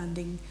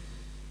understanding.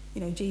 You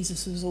know,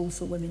 Jesus was all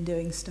for women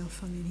doing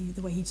stuff. I mean,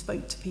 the way he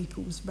spoke to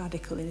people was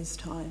radical in his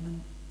time.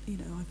 And, you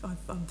know,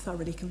 I'm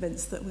thoroughly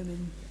convinced that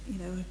women, you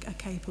know, are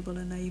capable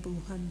and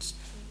able, and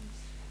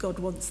God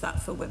wants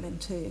that for women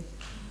too.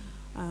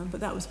 But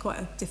that was quite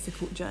a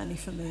difficult journey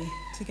for me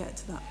to get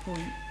to that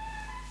point.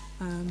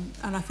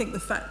 And I think the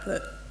fact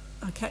that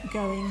I kept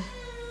going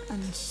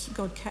and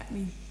God kept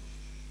me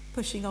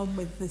pushing on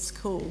with this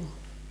call,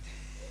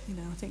 you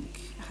know, I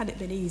think had it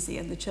been easy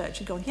and the church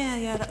had gone,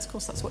 yeah, that's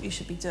what you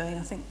should be doing,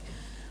 I think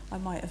I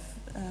might have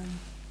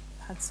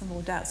had some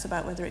more doubts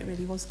about whether it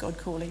really was God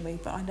calling me.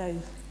 But I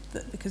know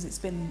that because it's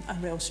been a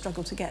real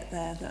struggle to get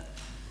there, that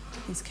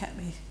he's kept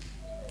me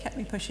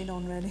pushing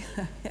on, really.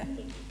 Yeah.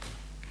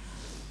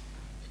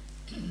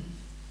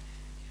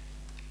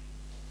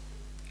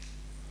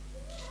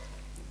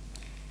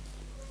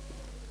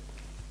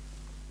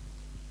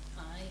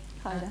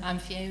 Hi, I'm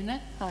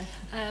Fiona. Hi.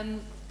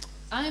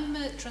 I'm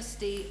a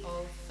trustee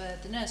of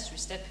the nursery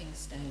Stepping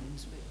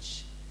Stones,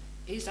 which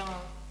is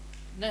our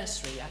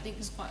nursery. I think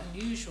it's quite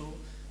unusual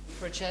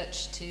for a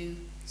church to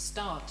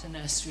start a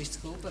nursery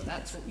school, but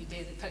that's what we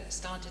did. In fact, it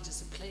started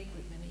as a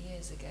playgroup many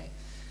years ago.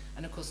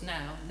 And of course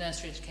now,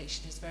 nursery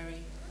education is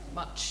very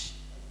much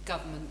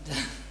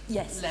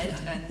government-led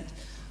and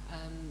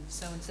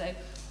so and so.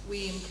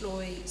 We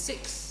employ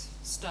 6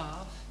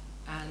 staff,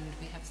 and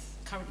we have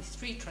currently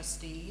 3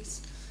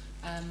 trustees,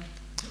 and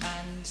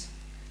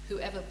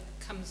whoever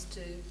comes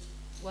to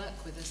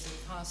work with us in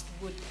the past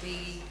would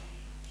be,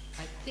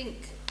 I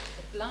think,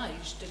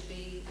 obliged to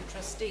be a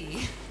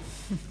trustee.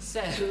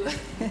 So,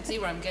 see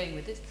where I'm going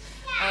with this.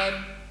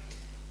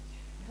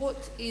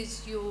 What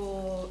is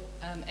your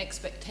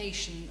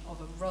expectation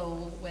of a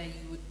role where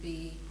you would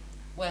be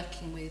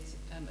working with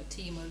a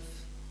team of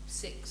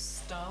 6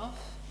 staff,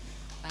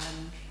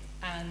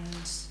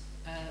 and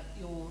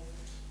your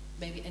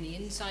maybe any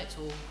insights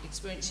or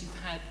experience you've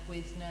had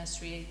with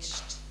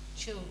nursery-aged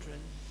children?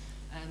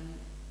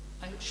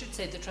 I should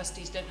say the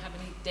trustees don't have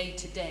any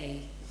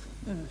day-to-day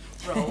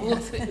role.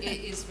 It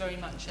is very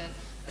much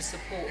a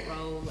support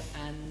role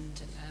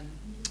and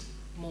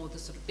more the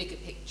sort of bigger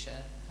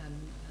picture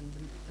and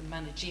the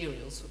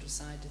managerial sort of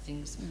side of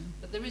things.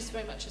 But there is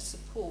very much a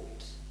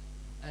support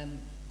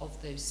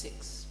of those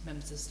 6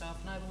 members of staff,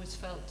 and I've always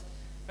felt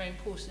very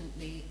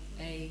importantly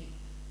a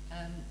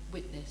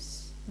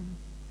witness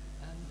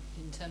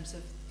in terms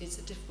of it's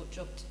a difficult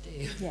job to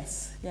do.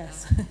 Yes.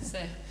 So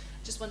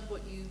just wonder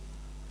what you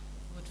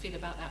would feel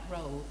about that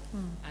role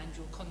and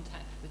your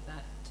contact with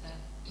that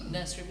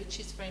nursery, which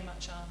is very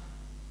much our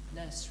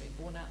nursery,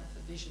 born out of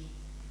a vision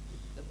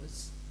that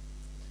was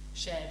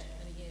shared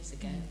many years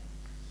ago.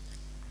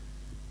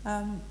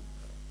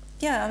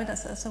 Yeah, I mean,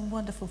 that's a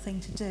wonderful thing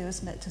to do,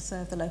 isn't it, to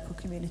serve the local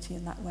community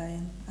in that way.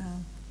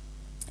 And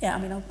yeah, I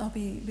mean, I'll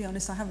be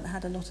honest, I haven't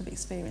had a lot of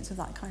experience of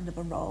that kind of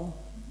a role.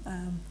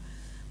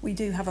 We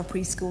do have a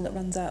preschool that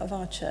runs out of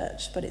our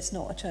church, but it's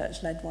not a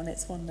church-led one,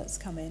 it's one that's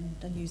come in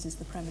and uses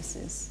the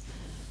premises.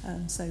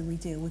 So we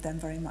deal with them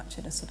very much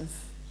in a sort of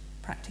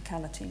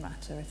practicality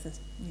matter. If the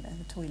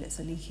toilets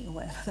are leaking or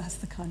whatever, that's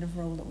the kind of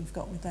role that we've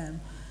got with them.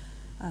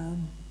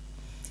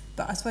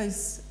 But I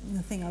suppose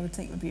the thing I would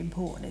think would be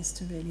important is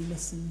to really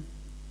listen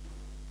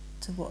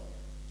to what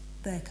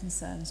their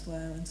concerns were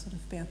and sort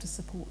of be able to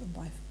support them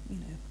by,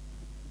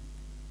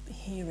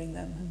 hearing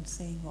them and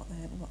seeing what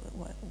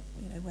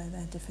where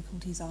their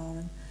difficulties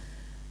are,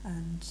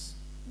 and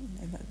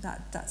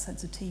that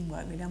sense of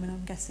teamwork, really. I mean,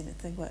 I'm guessing if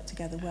they work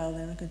together well,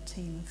 they're a good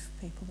team of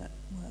people that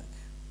work.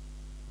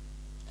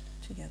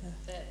 together.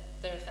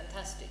 They're a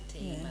fantastic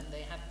team, Yeah. and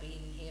they have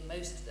been here,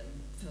 most of them,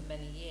 for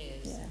many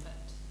years. Yeah. In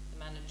fact, the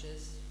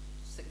managers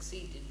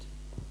succeeded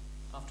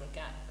after a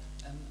gap.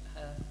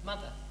 Her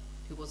mother,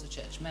 who was a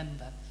church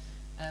member,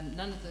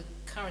 none of the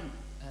current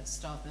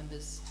staff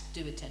members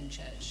do attend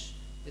church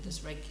with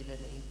us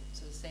regularly.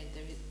 So as I say,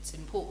 it's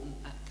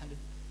important, that kind of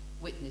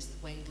witness,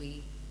 the way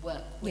we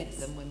work with Yes.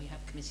 them when we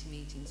have committee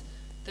meetings.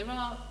 There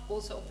are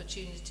also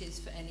opportunities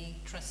for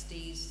any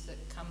trustees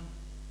that come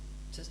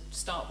to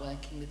start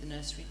working with the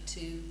nursery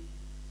to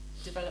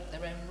develop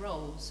their own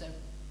roles. So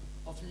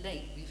of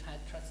late we've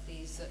had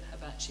trustees that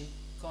have actually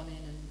gone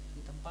in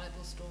and done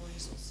Bible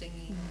stories or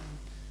singing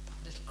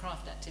and little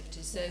craft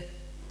activities. So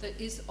there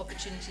is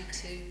opportunity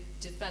to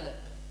develop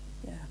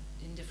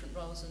in different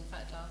roles. In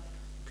fact, our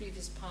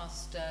previous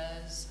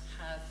pastors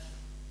have,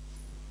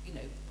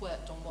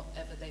 worked on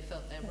whatever they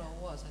felt their role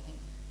was. I think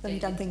Have you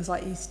done things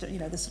like Easter,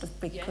 the sort of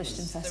big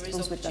Christian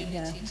festivals with them?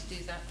 There is opportunity to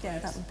do that. Yeah,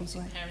 that would be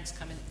great. Parents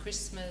come in at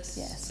Christmas,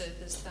 Yes. so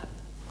there's that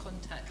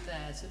contact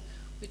there,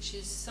 which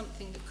is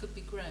something that could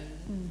be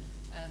grown.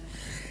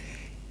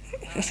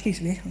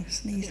 Excuse me, I'll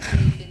sneeze.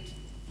 David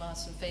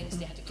Marston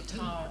famously had a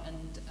guitar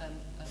and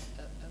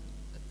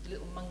a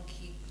little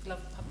monkey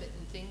glove puppet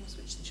and things,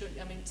 which the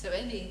children, so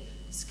any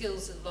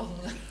skills along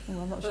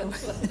I'm not sure.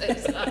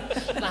 those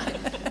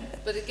lines.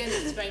 But again,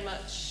 it's very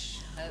much,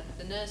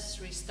 the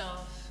nursery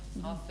staff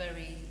are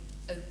very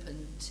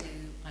open to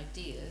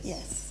ideas.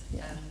 Yes,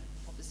 yeah.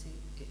 Obviously,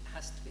 it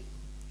has to be,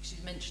 because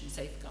you mentioned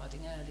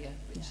safeguarding earlier,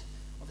 which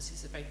obviously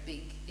is a very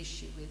big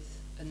issue with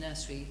a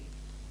nursery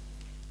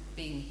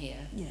being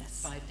here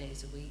 5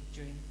 days a week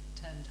during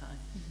term time.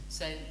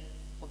 So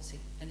obviously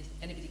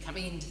anybody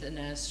coming into the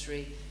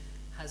nursery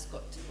has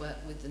got to work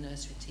with the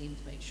nursery team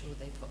to make sure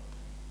they've got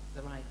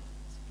the right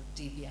sort of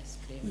DBS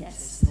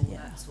clearances and all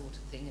that sort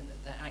of thing, and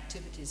that their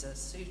activities are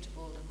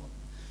suitable,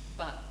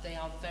 but they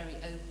are very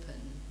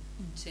open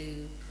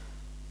to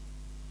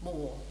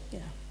more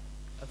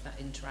of that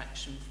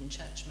interaction from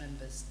church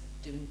members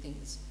doing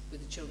things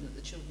with the children that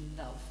the children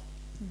love.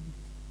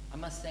 I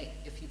must say,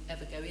 if you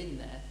ever go in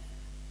there,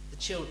 the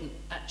children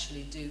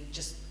actually do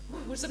just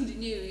something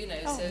new,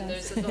 so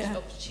there's a lot of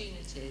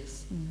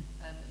opportunities. And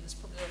there's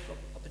probably a lot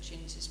of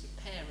opportunities for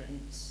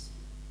parents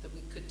that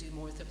we could do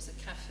more. If there was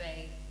a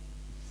cafe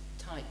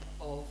type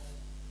of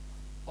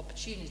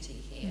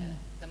opportunity here,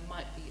 there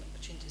might be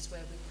opportunities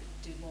where we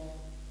could do more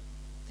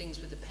things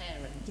with the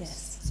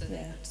parents, so they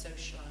could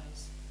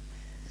socialise.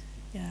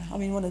 Yeah,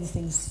 one of the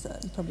things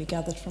that you probably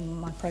gathered from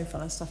my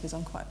profile and stuff is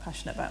I'm quite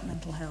passionate about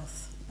mental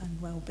health and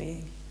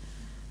well-being.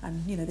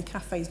 And, the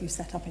cafes we've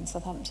set up in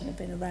Southampton have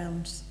been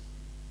around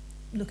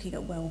looking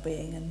at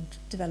well-being and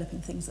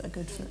developing things that are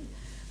good for it.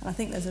 And I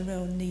think there's a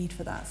real need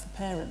for that for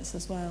parents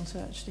as well, to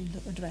actually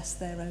address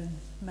their own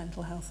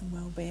mental health and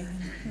well-being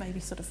in maybe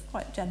sort of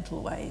quite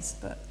gentle ways.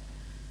 But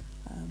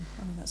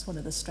that's one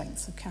of the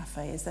strengths of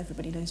cafe, is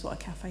everybody knows what a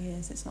cafe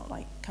is. It's not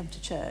like come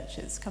to church,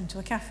 it's come to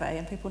a cafe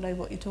and people know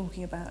what you're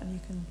talking about, and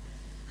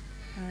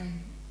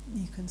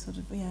you can sort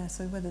of,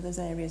 so whether there's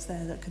areas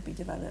there that could be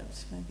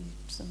developed, maybe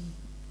some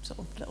sort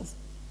of little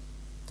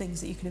things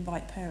that you can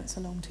invite parents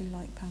along to,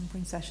 like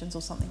pampering sessions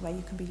or something, where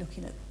you can be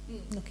looking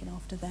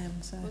after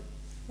them. So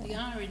the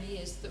irony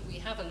is that we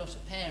have a lot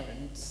of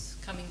parents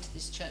coming to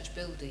this church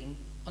building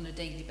on a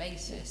daily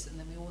basis, and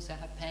then we also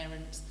have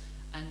parents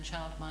and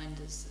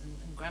childminders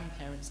and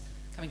grandparents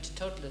coming to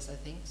toddlers, I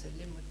think. So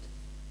Linwood,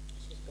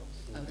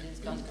 Lynn's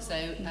gone.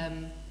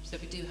 So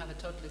we do have a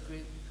toddler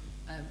group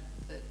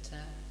that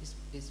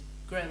is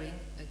growing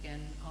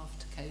again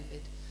after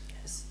COVID.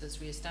 Has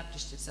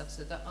re-established itself,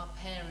 so that our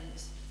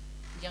parents,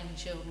 young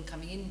children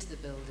coming into the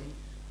building,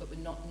 but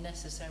we're not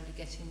necessarily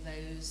getting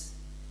those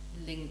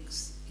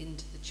links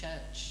into the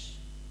church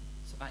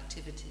sort of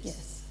activities.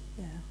 Yes,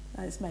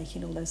 it's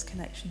making all those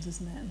connections,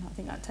 isn't it? And I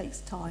think that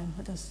takes time.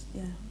 It does,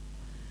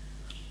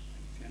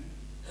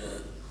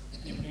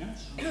 Anybody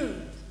else?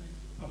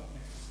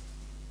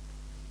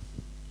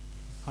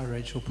 Hi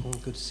Rachel, Paul,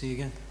 good to see you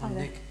again. Hi I'm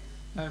there. Nick.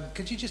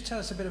 Could you just tell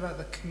us a bit about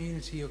the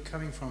community you're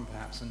coming from,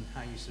 perhaps, and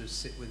how you sort of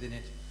sit within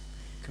it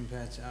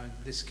compared to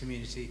this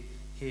community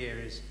here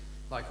is,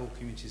 like all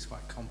communities,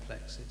 quite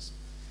complex. It's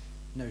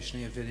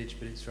notionally a village,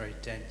 but it's very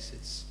dense.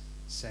 It's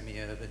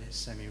semi-urban, it's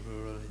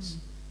semi-rural,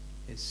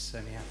 it's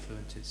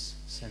semi-affluent, it's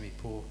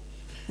semi-poor.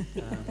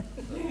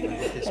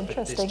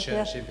 This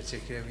church in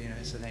particular,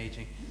 it's an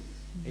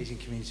aging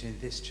community in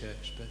this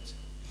church, but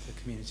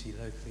the community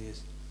locally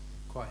is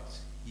quite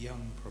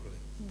young, probably.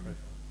 Profile.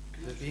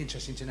 It'd be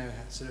interesting to know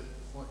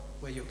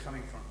where you're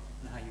coming from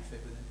and how you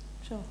fit within.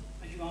 Sure.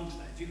 As you answer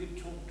that, if you could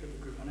talk to the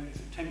group, I know it's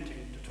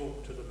tempting to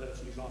talk to the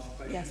person who's asked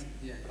the question,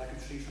 but I can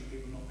see some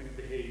people not being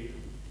able to hear you.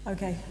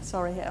 Okay,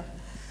 sorry,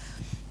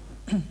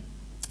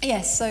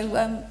 Yes, so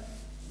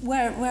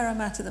where I'm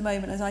at the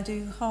moment is I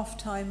do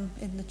half-time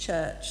in the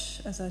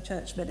church as a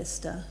church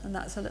minister, and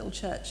that's a little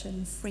church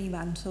in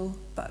Fremantle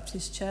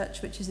Baptist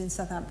Church, which is in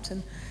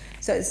Southampton.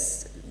 So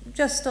it's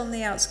just on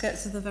the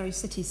outskirts of the very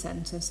city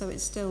centre, so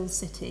it's still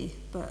city,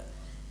 but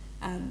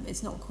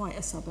It's not quite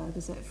a suburb,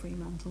 is it,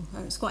 Fremantle?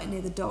 It's quite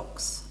near the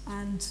docks,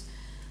 and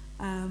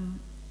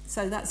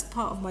so that's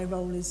part of my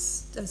role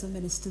as a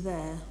minister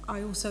there.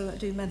 I also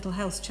do mental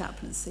health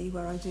chaplaincy,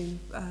 where I do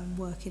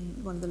work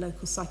in one of the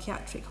local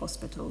psychiatric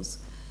hospitals.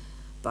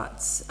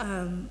 But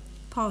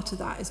part of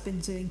that has been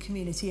doing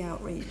community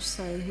outreach.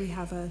 So we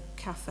have a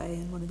cafe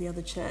in one of the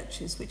other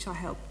churches, which I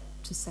help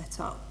to set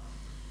up.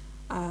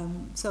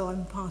 So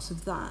I'm part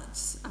of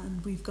that,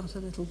 and we've got a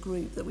little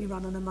group that we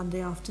run on a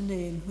Monday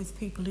afternoon with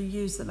people who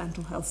use the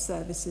mental health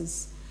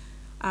services.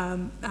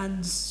 And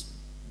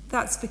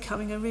that's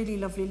becoming a really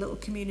lovely little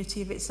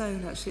community of its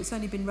own, actually. It's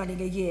only been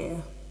running a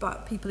year,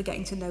 but people are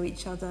getting to know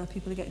each other,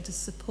 people are getting to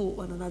support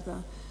one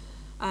another.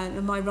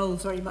 And my role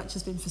very much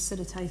has been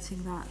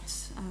facilitating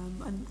that.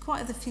 And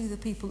quite a few of the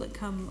people that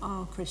come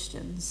are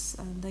Christians,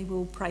 and they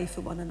will pray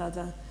for one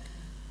another.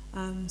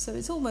 So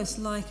it's almost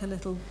like a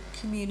little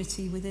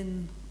community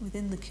within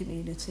the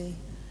community.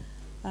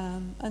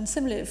 And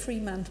similarly at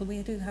Fremantle,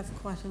 we do have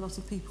quite a lot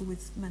of people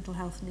with mental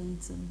health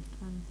needs and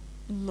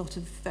a lot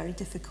of very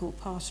difficult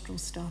pastoral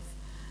stuff.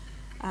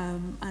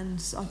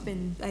 And I've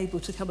been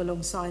able to come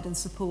alongside and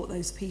support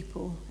those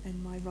people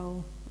in my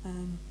role.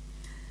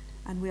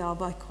 And we are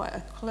by quite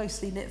a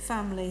closely knit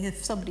family.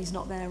 If somebody's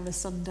not there on a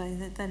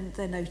Sunday, then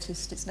they're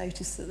noticed. It's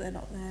noticed that they're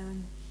not there.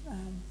 And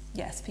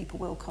yes, people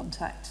will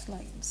contact,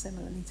 like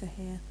similarly to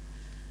here,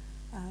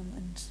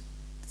 and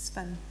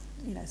spend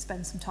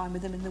some time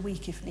with them in the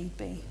week if need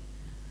be.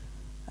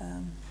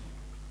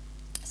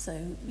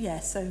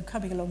 So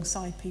coming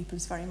alongside people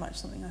is very much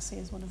something I see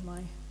as one of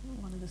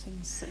the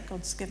things that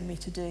God's given me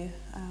to do,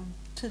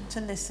 to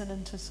listen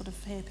and to sort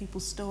of hear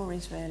people's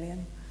stories, really.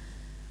 And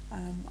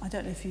I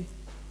don't know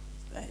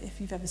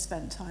if you've ever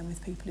spent time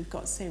with people who've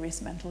got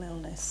serious mental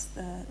illness.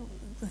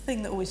 The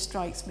thing that always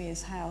strikes me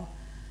is how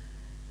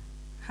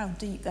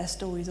deep their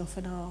stories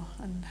often are,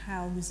 and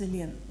how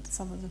resilient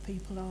some of the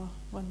people are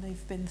when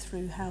they've been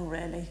through hell,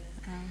 really.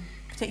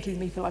 Particularly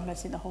the people I've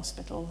met in the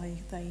hospital,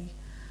 they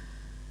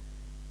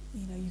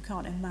you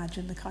can't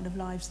imagine the kind of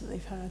lives that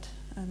they've had,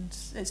 and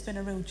it's been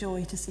a real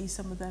joy to see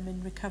some of them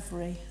in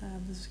recovery.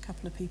 There's a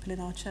couple of people in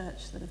our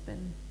church that have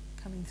been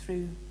coming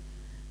through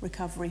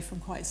recovery from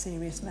quite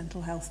serious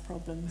mental health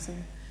problems,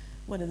 and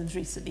one of them's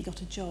recently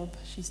got a job.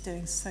 She's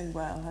doing so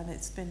well, and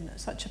it's been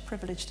such a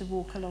privilege to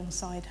walk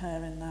alongside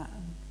her in that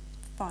and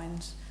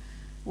find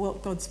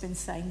what God's been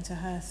saying to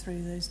her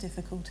through those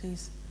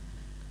difficulties.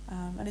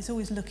 And it's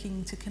always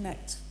looking to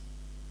connect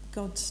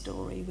God's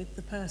story with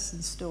the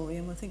person's story,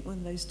 and I think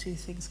when those two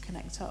things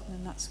connect up,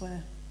 then that's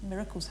where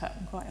miracles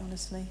happen, quite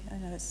honestly. I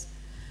know it's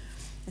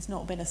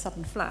not been a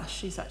sudden flash.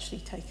 She's actually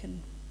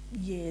taken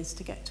years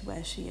to get to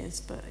where she is,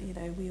 but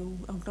we all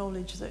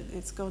acknowledge that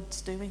it's God's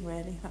doing,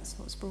 really. That's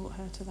what's brought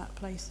her to that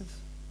place of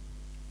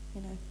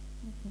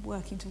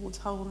working towards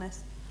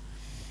wholeness.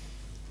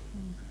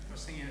 I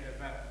was thinking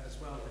about as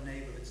well the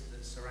neighbourhoods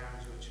that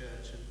surround your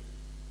church, and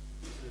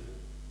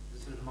the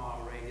sort of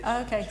mile radius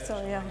of the church,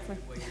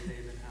 where you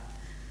live and how.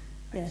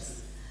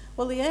 Yes.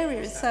 Well, the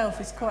area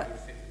itself is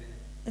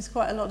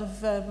quite a lot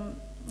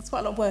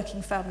of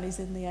working families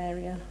in the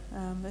area.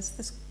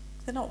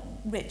 They're not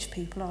rich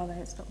people, are they?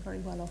 It's not a very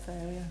well-off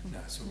area. No,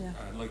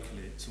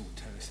 locally it's all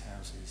terrace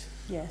houses.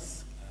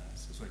 Yes.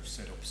 So as we've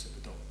said, opposite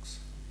the docks.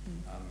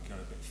 Go a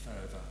bit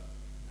further,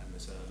 and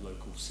there's a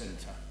local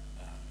centre,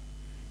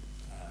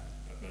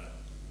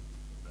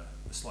 but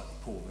the slightly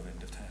poorer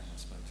end of town, I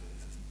suppose it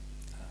is, isn't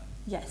it?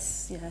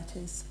 Yes, yeah, it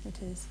is.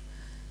 It is.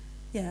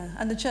 Yeah,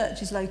 and the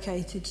church is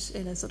located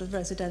in a sort of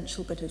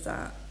residential bit of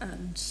that,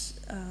 and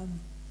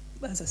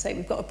as I say,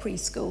 we've got a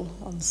preschool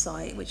on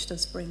site, which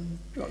does bring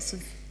lots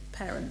of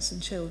parents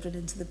and children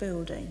into the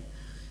building.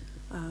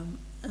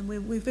 And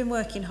we've been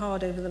working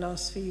hard over the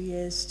last few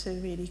years to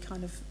really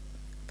kind of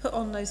put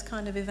on those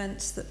kind of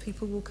events that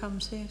people will come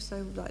to,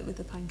 so like with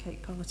the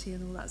pancake party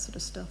and all that sort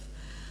of stuff.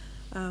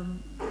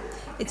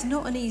 It's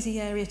not an easy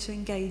area to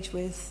engage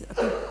with.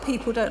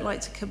 People don't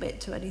like to commit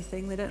to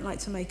anything. They don't like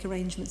to make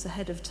arrangements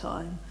ahead of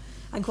time.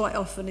 And quite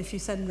often, if you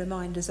send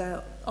reminders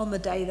out on the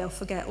day, they'll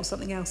forget or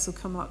something else will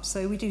come up.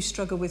 So we do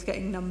struggle with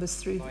getting numbers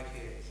through. Like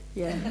here.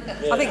 Yeah.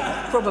 I think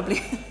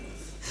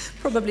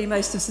probably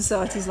most of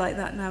society's like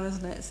that now,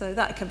 isn't it? So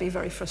that can be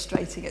very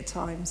frustrating at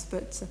times.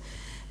 But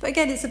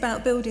again, it's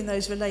about building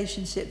those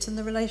relationships, and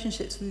the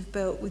relationships we've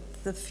built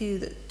with the few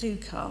that do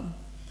come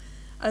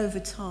over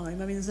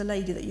time. I mean, there's a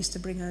lady that used to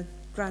bring her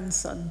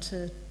grandson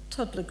to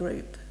toddler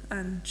group,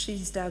 and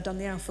she's now done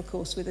the Alpha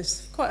course with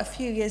us quite a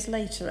few years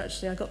later,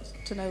 actually. I got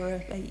to know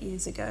her 8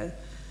 years ago,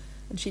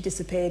 and she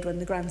disappeared when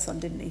the grandson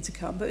didn't need to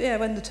come. But yeah,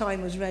 when the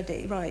time was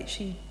ready, right,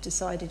 she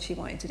decided she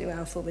wanted to do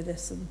Alpha with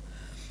us, and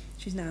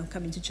she's now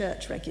coming to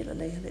church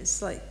regularly. And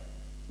it's like,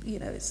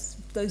 it's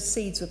those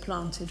seeds were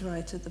planted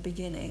right at the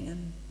beginning,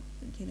 and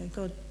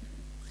God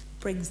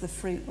brings the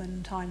fruit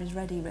when time is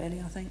ready,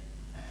 really, I think.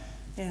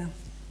 Yeah.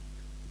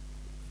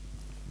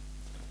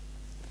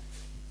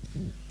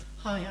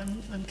 Hi,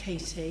 I'm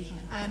Katie.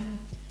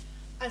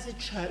 As a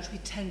church, we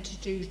tend to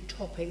do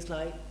topics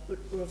like, we're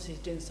obviously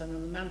doing something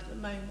on the Mount at the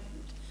moment.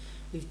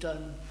 We've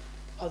done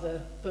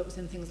other books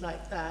and things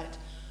like that,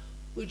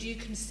 would you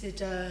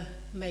consider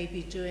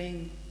maybe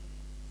doing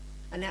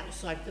an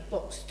outside the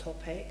box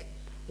topic,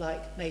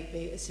 like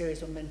maybe a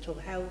series on mental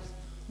health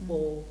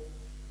or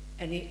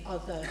any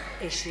other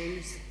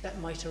issues that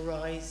might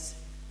arise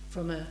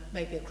from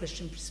maybe a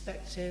Christian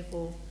perspective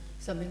or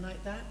something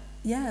like that?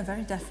 Yeah,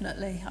 very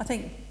definitely. I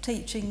think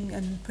teaching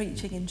and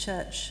preaching in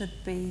church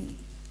should be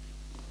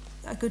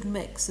a good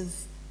mix of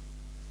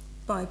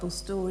Bible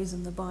stories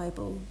and the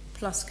Bible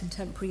plus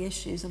contemporary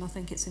issues, and I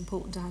think it's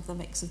important to have the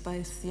mix of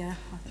both. Yeah,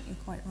 I think you're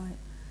quite right.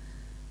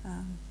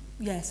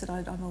 Yes,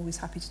 and I'm always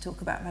happy to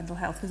talk about mental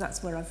health because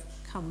that's where I've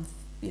come,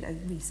 you know,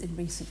 in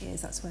recent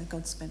years. That's where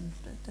God's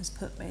has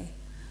put me.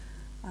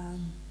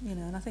 You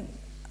know, and I think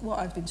what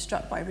I've been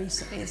struck by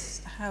recently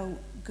is how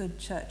good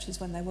churches,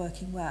 when they're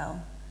working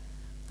well,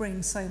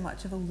 bring so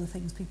much of all the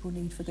things people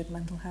need for good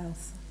mental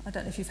health. I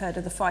don't know if you've heard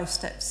of the 5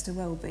 steps to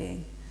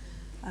well-being.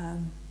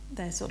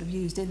 They're sort of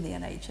used in the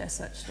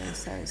NHS actually,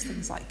 so it's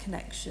things like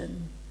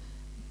connection,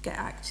 get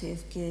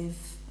active, give,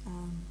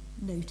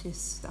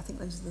 notice. I think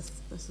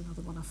there's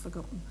another one I've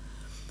forgotten.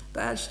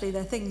 But actually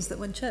they're things that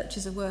when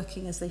churches are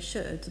working as they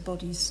should, the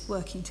body's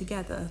working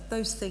together,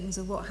 those things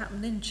are what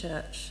happen in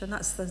church. And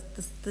that's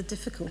the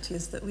difficulty,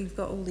 is that we've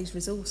got all these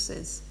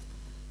resources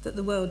that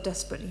the world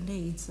desperately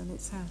needs, and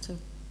it's how to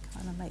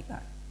kind of make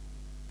that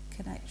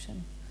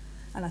connection.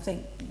 And I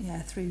think,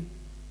 yeah, through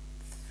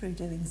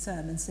doing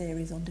sermon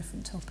series on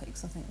different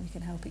topics, I think we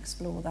can help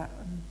explore that,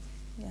 and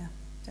yeah,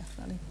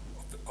 definitely.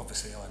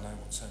 Obviously, I know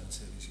what sermon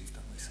series you've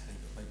done recently,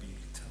 but maybe you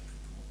can tell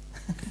people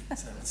what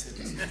sermon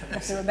series you've done I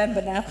have to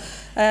remember now.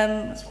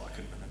 That's what I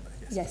couldn't remember.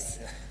 Yes.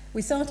 Yeah.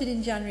 We started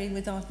in January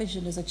with our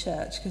vision as a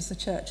church, because the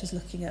church is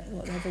looking at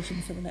what their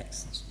vision for the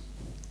next...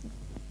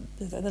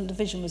 The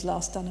vision was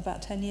last done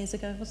about 10 years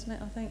ago,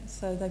 wasn't it, I think?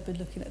 So they've been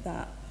looking at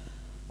that.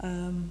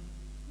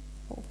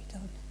 What have we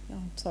done? Oh,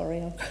 I'm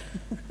sorry, I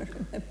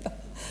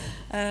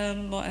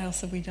remember. What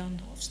else have we done?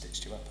 I've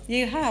stitched you up.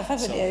 You have,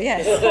 haven't you?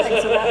 Yes.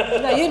 Thanks for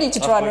that. No, you need to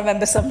try and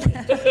remember something.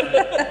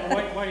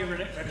 While you're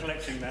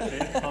recollecting that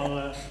bit,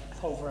 I'll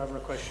hold for other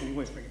question. You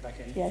won't bring it back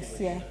in. Yes,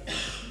 yeah.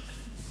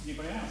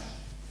 Anybody else?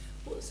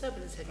 What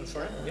sermons have you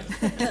Sorry? done?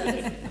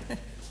 Yeah.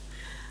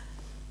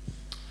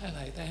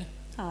 Hello there.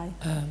 Hi.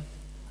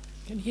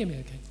 Can you hear me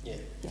okay? Yeah.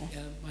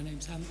 Yeah. My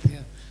name's Anthea.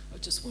 I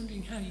was just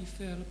wondering how you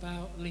feel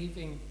about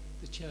leaving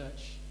the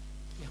church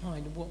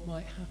behind and what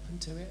might happen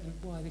to it, and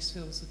why this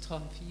feels the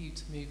time for you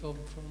to move on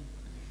from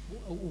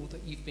all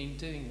that you've been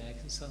doing there,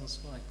 because it sounds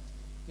like,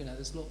 you know,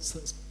 there's lots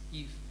that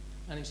you've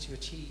managed to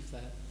achieve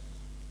there.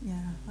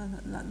 Yeah,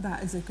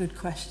 that is a good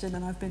question,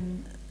 and I've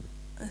been...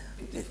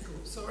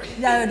 difficult, sorry.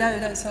 No,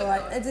 it's all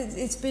right.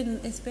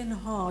 It's been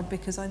hard,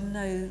 because I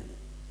know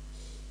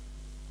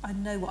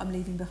what I'm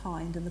leaving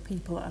behind and the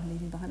people that I'm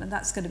leaving behind, and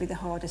that's going to be the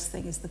hardest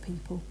thing, is the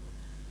people.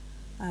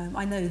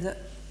 I know that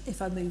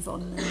if I move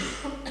on, then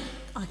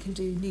I can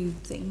do new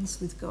things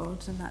with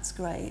God, and that's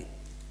great.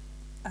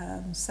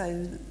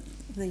 So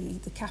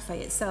the cafe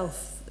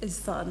itself is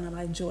fun and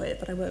I enjoy it,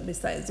 but I won't miss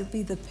that. It'll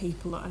be the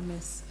people that I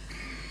miss.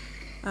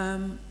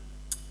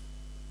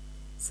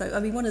 So, I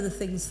mean, one of the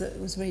things that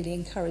was really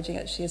encouraging,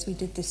 actually, as we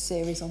did this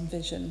series on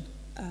vision,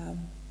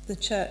 the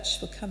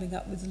church were coming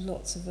up with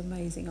lots of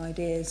amazing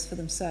ideas for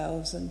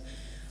themselves, and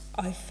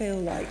I feel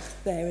like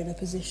they're in a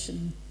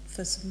position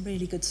for some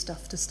really good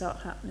stuff to start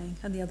happening.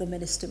 And the other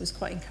minister was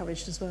quite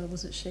encouraged as well,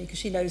 wasn't she? Because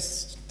she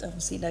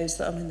obviously knows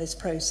that I'm in this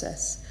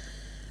process.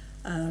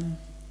 And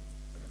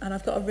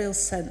I've got a real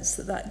sense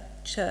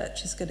that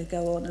church is going to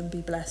go on and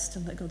be blessed,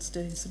 and that God's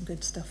doing some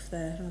good stuff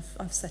there. And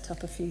I've set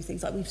up a few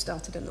things, like we've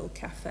started a little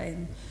cafe,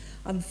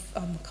 and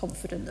I'm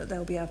confident that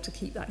they'll be able to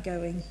keep that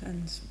going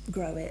and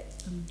grow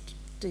it and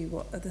do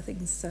what other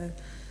things. So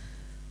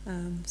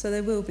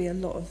there will be a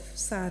lot of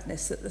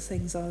sadness at the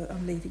things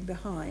I'm leaving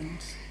behind,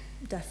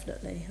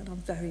 definitely, and I'm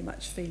very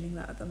much feeling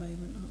that at the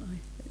moment, aren't I?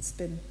 It's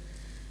been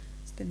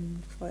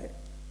quite,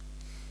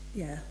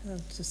 yeah,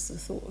 just the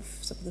thought of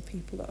some of the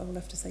people that I'll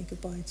have to say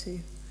goodbye to.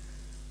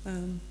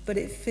 But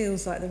it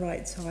feels like the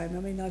right time.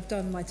 I mean, I've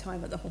done my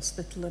time at the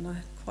hospital, and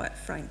quite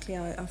frankly,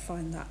 I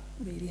find that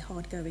really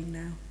hard going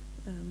now,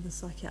 the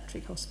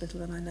psychiatric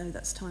hospital, and I know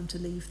that's time to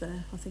leave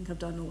there. I think I've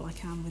done all I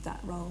can with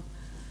that role.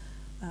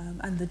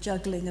 And the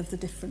juggling of the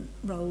different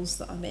roles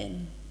that I'm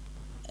in,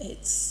 I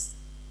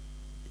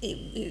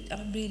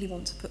really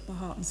want to put my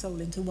heart and soul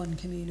into one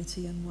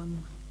community and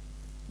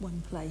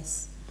one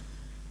place.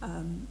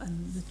 And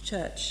the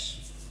church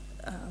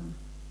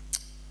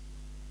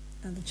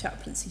and the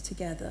chaplaincy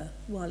together,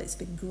 while it's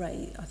been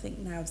great, I think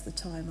now's the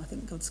time. I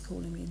think God's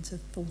calling me into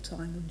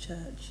full-time in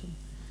church, and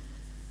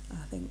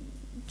I think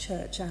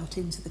church out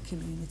into the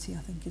community, I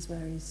think, is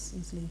where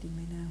he's leading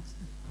me now.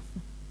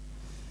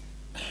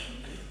 So.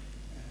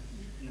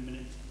 In a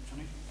minute,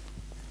 Johnny.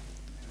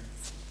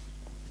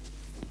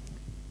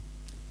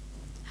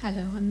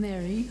 Hello, I'm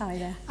Mary. Hi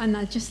there. And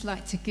I'd just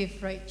like to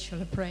give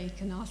Rachel a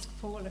break and ask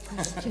Paul a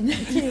question.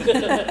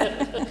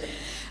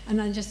 And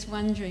I'm just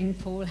wondering,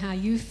 Paul, how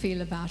you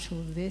feel about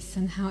all this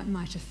and how it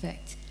might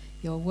affect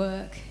your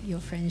work, your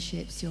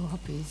friendships, your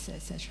hobbies,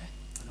 etc.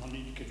 And I'll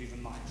need to give you the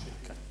mic.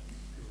 So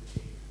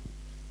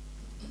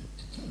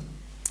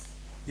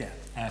Yeah,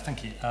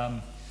 thank you.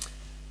 I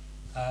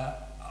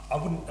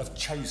wouldn't have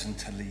chosen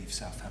to leave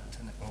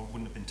Southampton, or it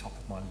wouldn't have been top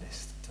of my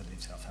list to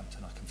leave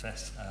Southampton, I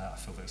confess. I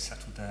feel very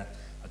settled there.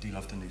 I do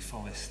love the New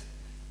Forest.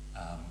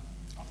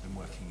 I've been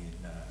working in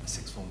a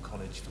sixth form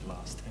college for the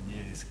last 10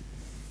 years.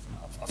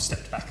 I've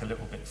stepped back a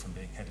little bit from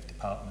being head of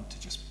department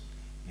to just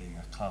being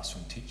a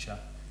classroom teacher.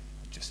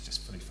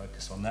 Just fully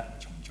focus on that,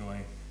 which I'm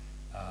enjoying.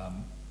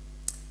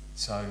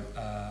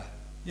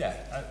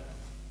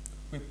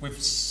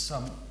 With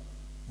some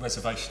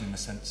reservation in the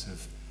sense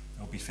of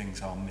there'll be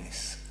things I'll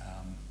miss.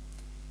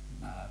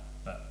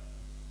 But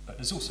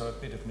there's also a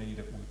bit of me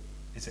that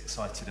is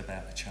excited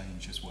about a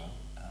change as well.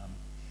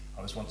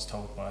 I was once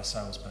told by a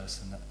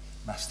salesperson that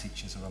maths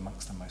teachers are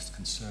amongst the most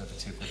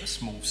conservative with a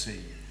small c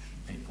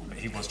people, but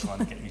he was trying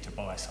to get me to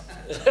buy something.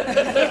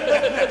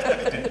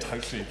 I didn't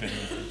totally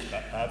believe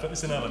that, but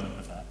there's an element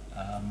of that.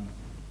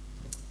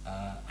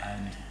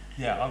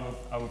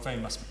 I will very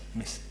much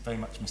miss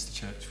the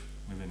church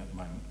we're in at the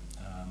moment.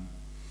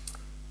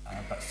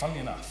 But funnily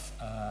enough,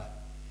 a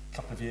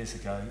couple of years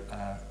ago,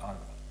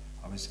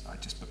 I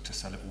just booked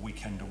us a little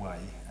weekend away,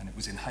 and it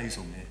was in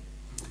Hazelmere,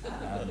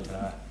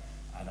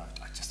 and I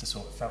just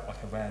sort of felt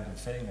like a random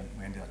thing, and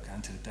we ended up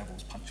going to the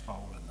Devil's Punch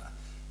Bowl and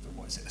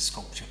the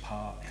sculpture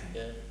park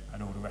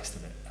and all the rest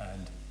of it.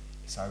 And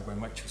so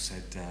when Rachel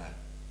said,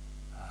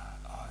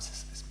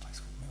 it's this place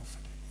called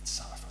Milford in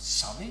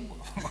Surrey,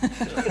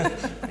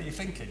 what are you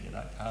thinking, you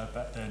know?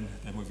 But then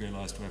we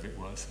realised where it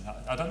was, and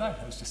I don't know,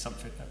 it was just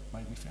something that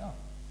made me feel,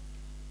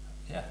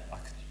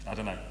 I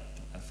don't know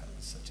if it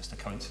was just a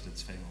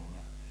coincidence thing or,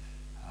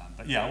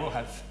 but yeah, I will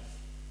have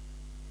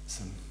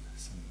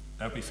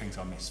there'll be things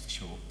I miss for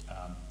sure,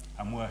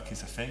 and work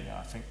is a thing.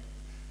 I think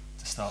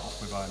to start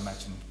off with, I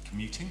imagine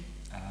commuting,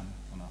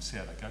 and I'll see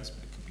how that goes,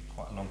 but it could be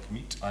quite a long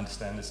commute. I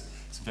understand there's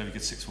some very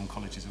good sixth form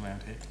colleges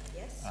around here.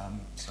 Yes.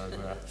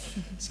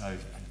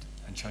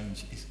 And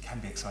change can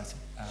be exciting.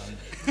 I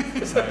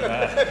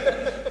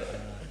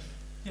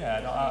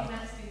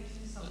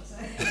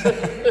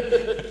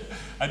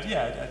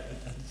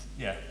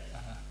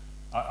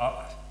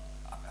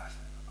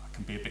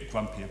can be a bit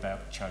grumpy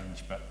about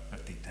change, but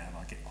deep down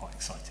I get quite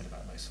excited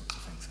about those sorts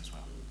of things as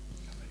well.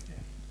 Yeah.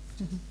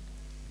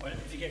 Well,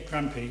 if you get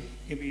grumpy,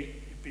 it'd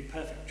be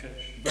perfect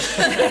church.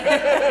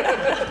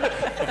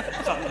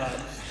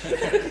 Sometimes.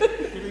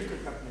 You're in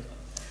good company.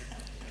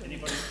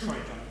 Anybody? Sorry,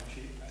 John.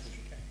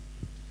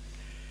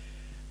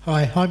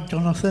 Hi, I'm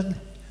Jonathan.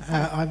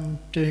 I'm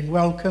doing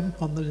welcome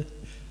on the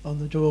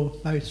door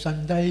most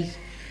Sundays,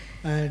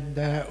 and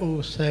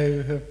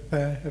also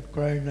have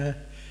grown a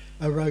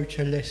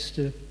rota list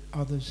of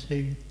others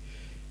who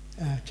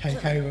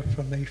take over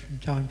from me from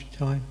time to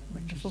time,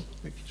 which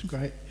is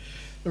great.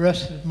 The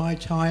rest of my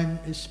time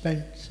is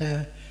spent,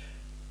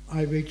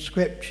 I read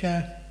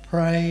scripture,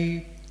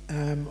 pray,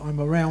 I'm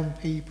around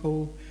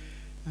people,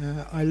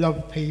 I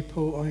love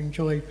people, I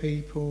enjoy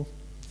people,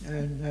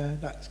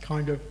 and that's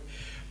kind of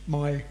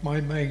my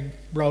main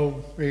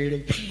role,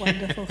 really.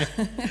 Wonderful.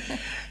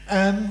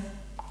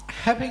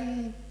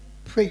 Having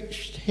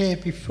preached here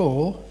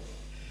before,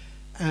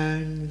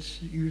 and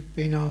you've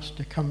been asked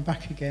to come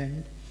back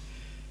again,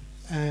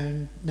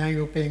 and now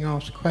you're being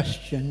asked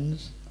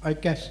questions, I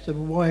guess the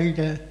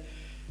wider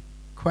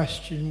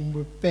question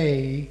would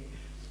be,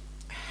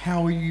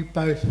 how are you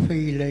both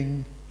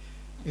feeling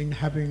in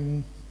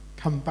having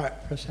come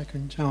back for a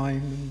second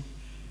time,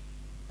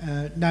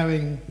 and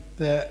knowing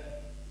that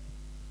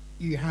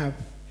you have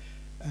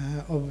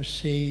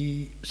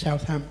obviously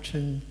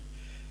Southampton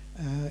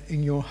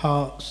in your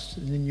hearts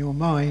and in your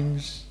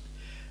minds.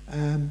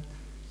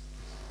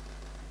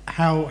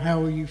 How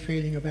are you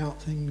feeling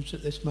about things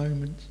at this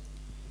moment?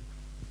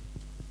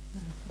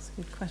 That's a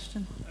good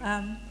question. Share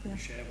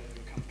what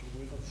you're comfortable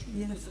with,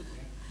 obviously. Yes.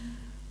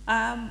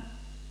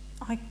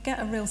 I get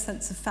a real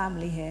sense of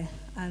family here,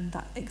 and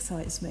that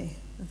excites me.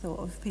 The thought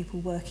of people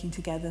working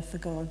together for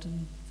God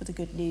and for the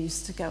good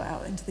news to go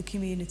out into the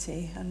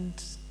community, and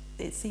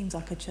it seems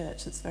like a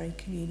church that's very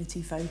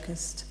community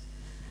focused.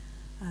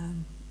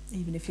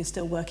 Even if you're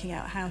still working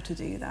out how to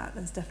do that,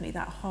 there's definitely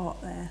that heart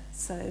there.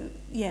 So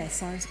yes,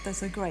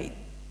 there's a great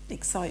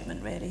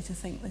excitement really to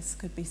think this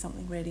could be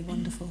something really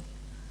wonderful.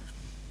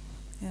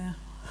 Yeah.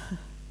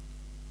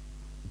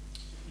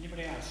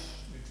 Anybody else?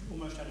 We've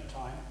almost out of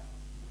time.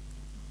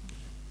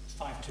 It's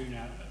 5:02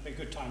 now. It'd be a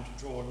good time to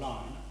draw a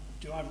line.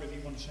 Do I really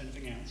want to say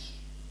anything else?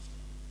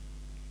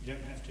 You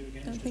don't have to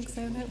again? Don't think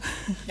so, no.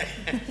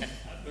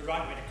 The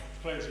right way to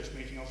close this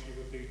meeting obviously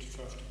would be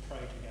for us to pray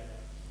together.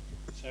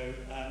 So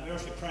we're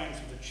also praying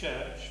for the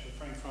church, we're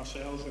praying for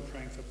ourselves, we're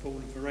praying for Paul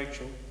and for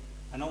Rachel,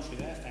 and also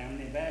their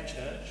family, their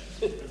church,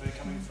 where they're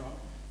coming from.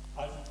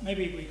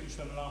 Maybe we could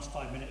spend the last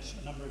 5 minutes,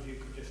 a number of you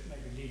could just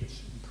maybe lead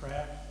us in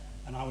prayer,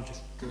 and I will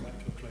just draw that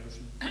to a close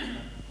and 1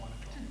 o'clock.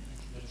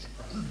 Let us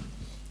pray.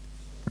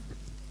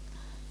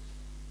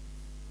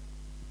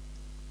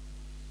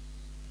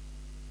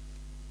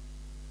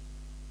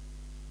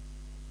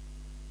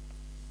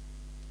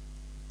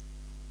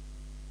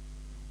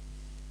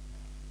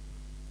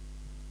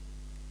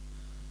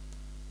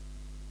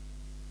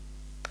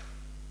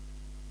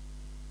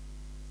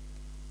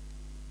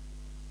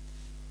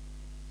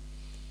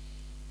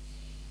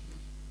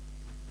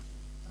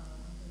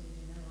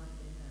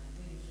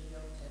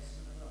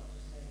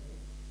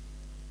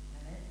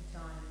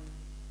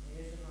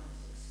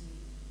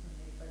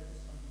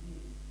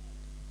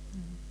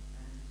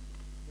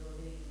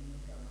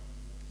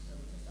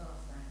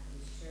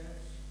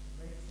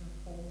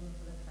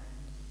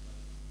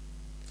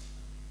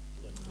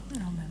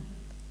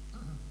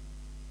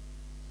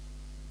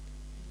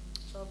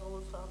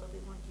 Father, we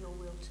want your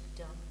will to be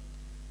done.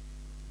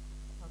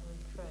 Father, we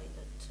pray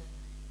that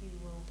you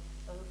will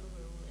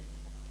overrule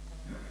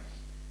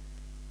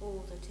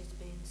all that is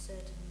being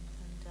said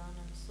and done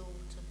and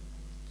thought and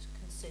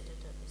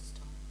considered at this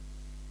time.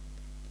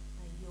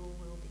 May your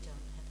will be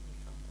done, Heavenly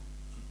Father.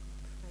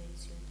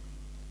 Praise your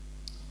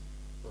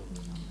name.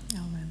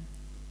 Amen.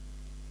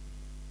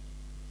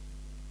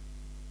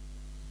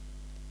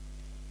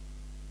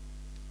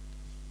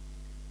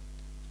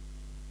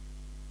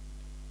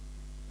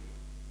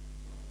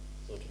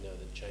 Lord, we know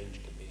that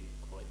change can be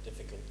quite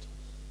difficult,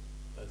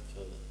 both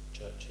for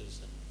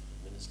churches and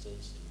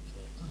ministers, and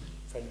for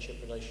friendship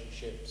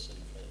relationships, and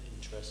for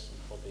interests and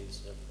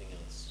hobbies and everything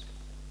else.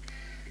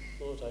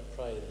 Lord, I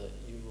pray that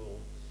you will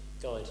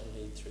guide and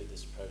lead through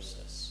this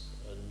process,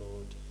 and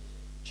Lord,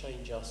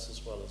 change us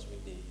as well as we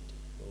need.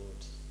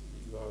 Lord,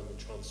 you are in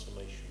the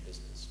transformation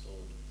business,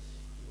 Lord.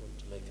 You want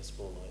to make us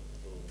more like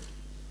the Lord.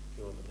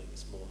 You want to make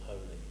us more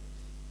holy.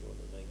 You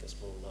want to make us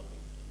more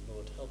loving. And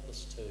Lord, help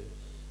us to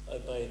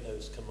obey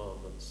those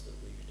commandments, that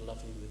we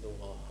love you with all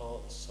our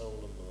heart, soul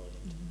and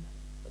mind,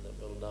 and that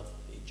we'll love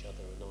each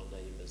other and our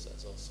neighbours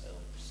as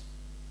ourselves.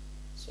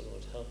 So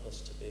Lord, help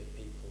us to be a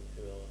people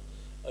who are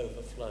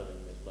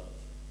overflowing with love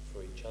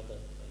for each other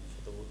and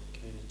for the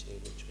community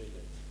in which we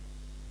live.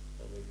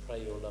 And we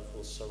pray your love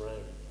will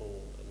surround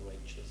Paul and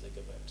Rachel as they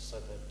go back to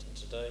Southampton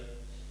today.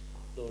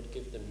 Lord,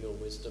 give them your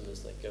wisdom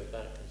as they go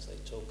back, as they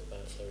talk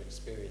about their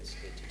experience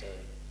here today.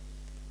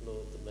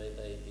 Lord, that may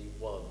they be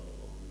one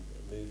on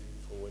moving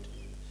forward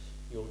in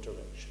your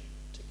direction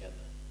together.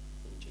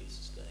 In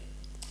Jesus' name,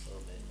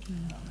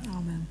 amen.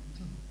 Amen.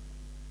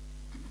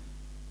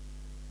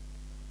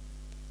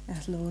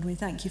 Yes, Lord, we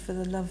thank you for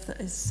the love that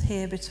is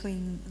here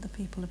between the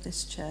people of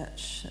this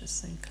church. It's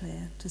so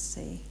clear to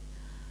see.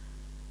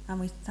 And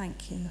we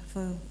thank you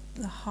for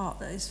the heart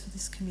that is for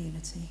this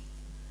community.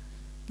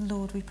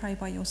 Lord, we pray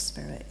by your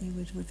Spirit you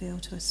would reveal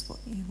to us what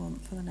you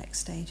want for the next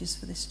stages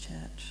for this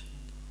church,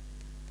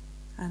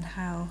 and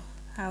how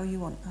you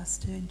want us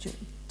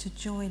to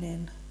join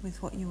in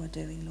with what you are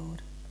doing,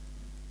 Lord.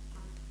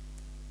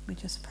 We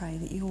just pray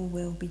that your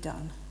will be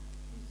done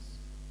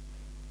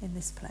in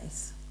this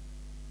place,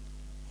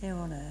 here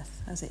on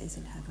earth as it is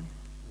in heaven.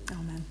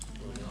 Amen.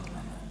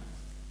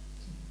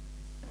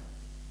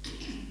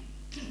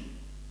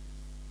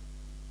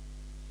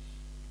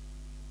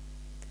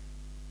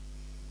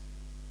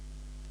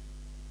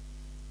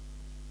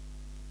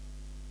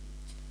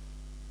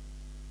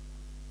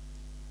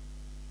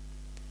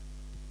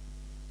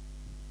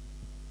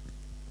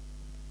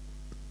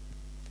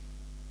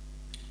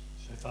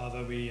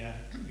 Father, we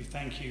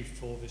thank you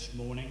for this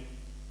morning.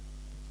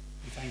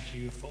 We thank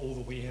you for all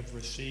that we have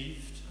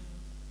received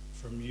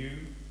from you,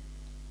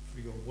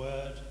 through your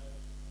word,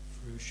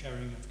 through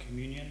sharing of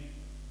communion,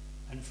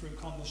 and through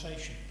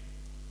conversation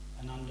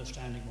and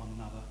understanding one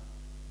another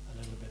a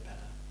little bit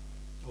better.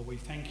 Lord, we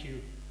thank you,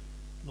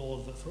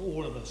 Lord, that for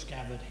all of us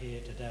gathered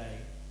here today,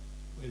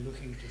 we're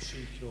looking to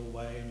seek your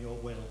way and your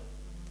will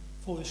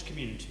for this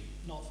community,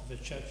 not for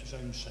the church's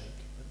own sake,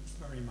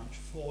 but very much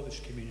for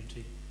this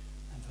community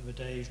and for the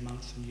days,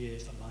 months and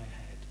years that lie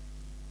ahead.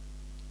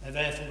 And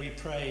therefore we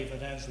pray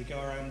that as we go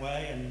our own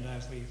way and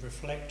as we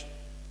reflect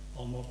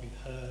on what we've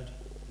heard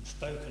and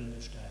spoken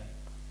this day,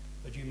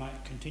 that you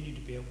might continue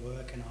to be at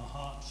work in our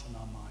hearts and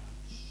our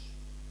minds.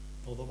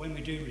 Lord, that when we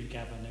do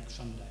regather next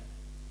Sunday,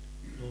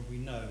 Lord, we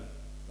know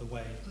the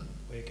way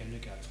we're going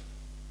to go.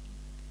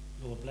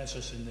 Lord, bless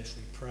us in this,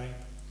 we pray,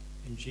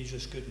 in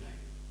Jesus' good name.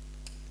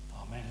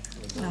 Amen.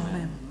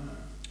 Amen.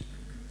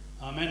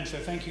 Amen. So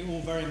thank you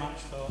all very much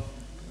for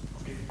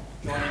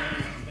joining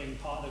in and being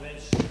part of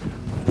this. You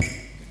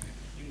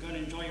can go and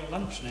enjoy your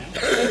lunch now.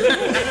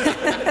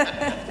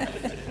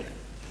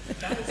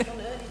 Dad's gone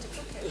early to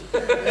cook it.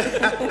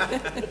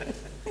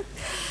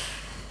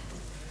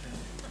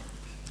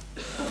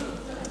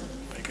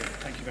 Very good.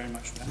 Thank you very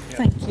much for that. Yeah.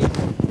 Thank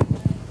you.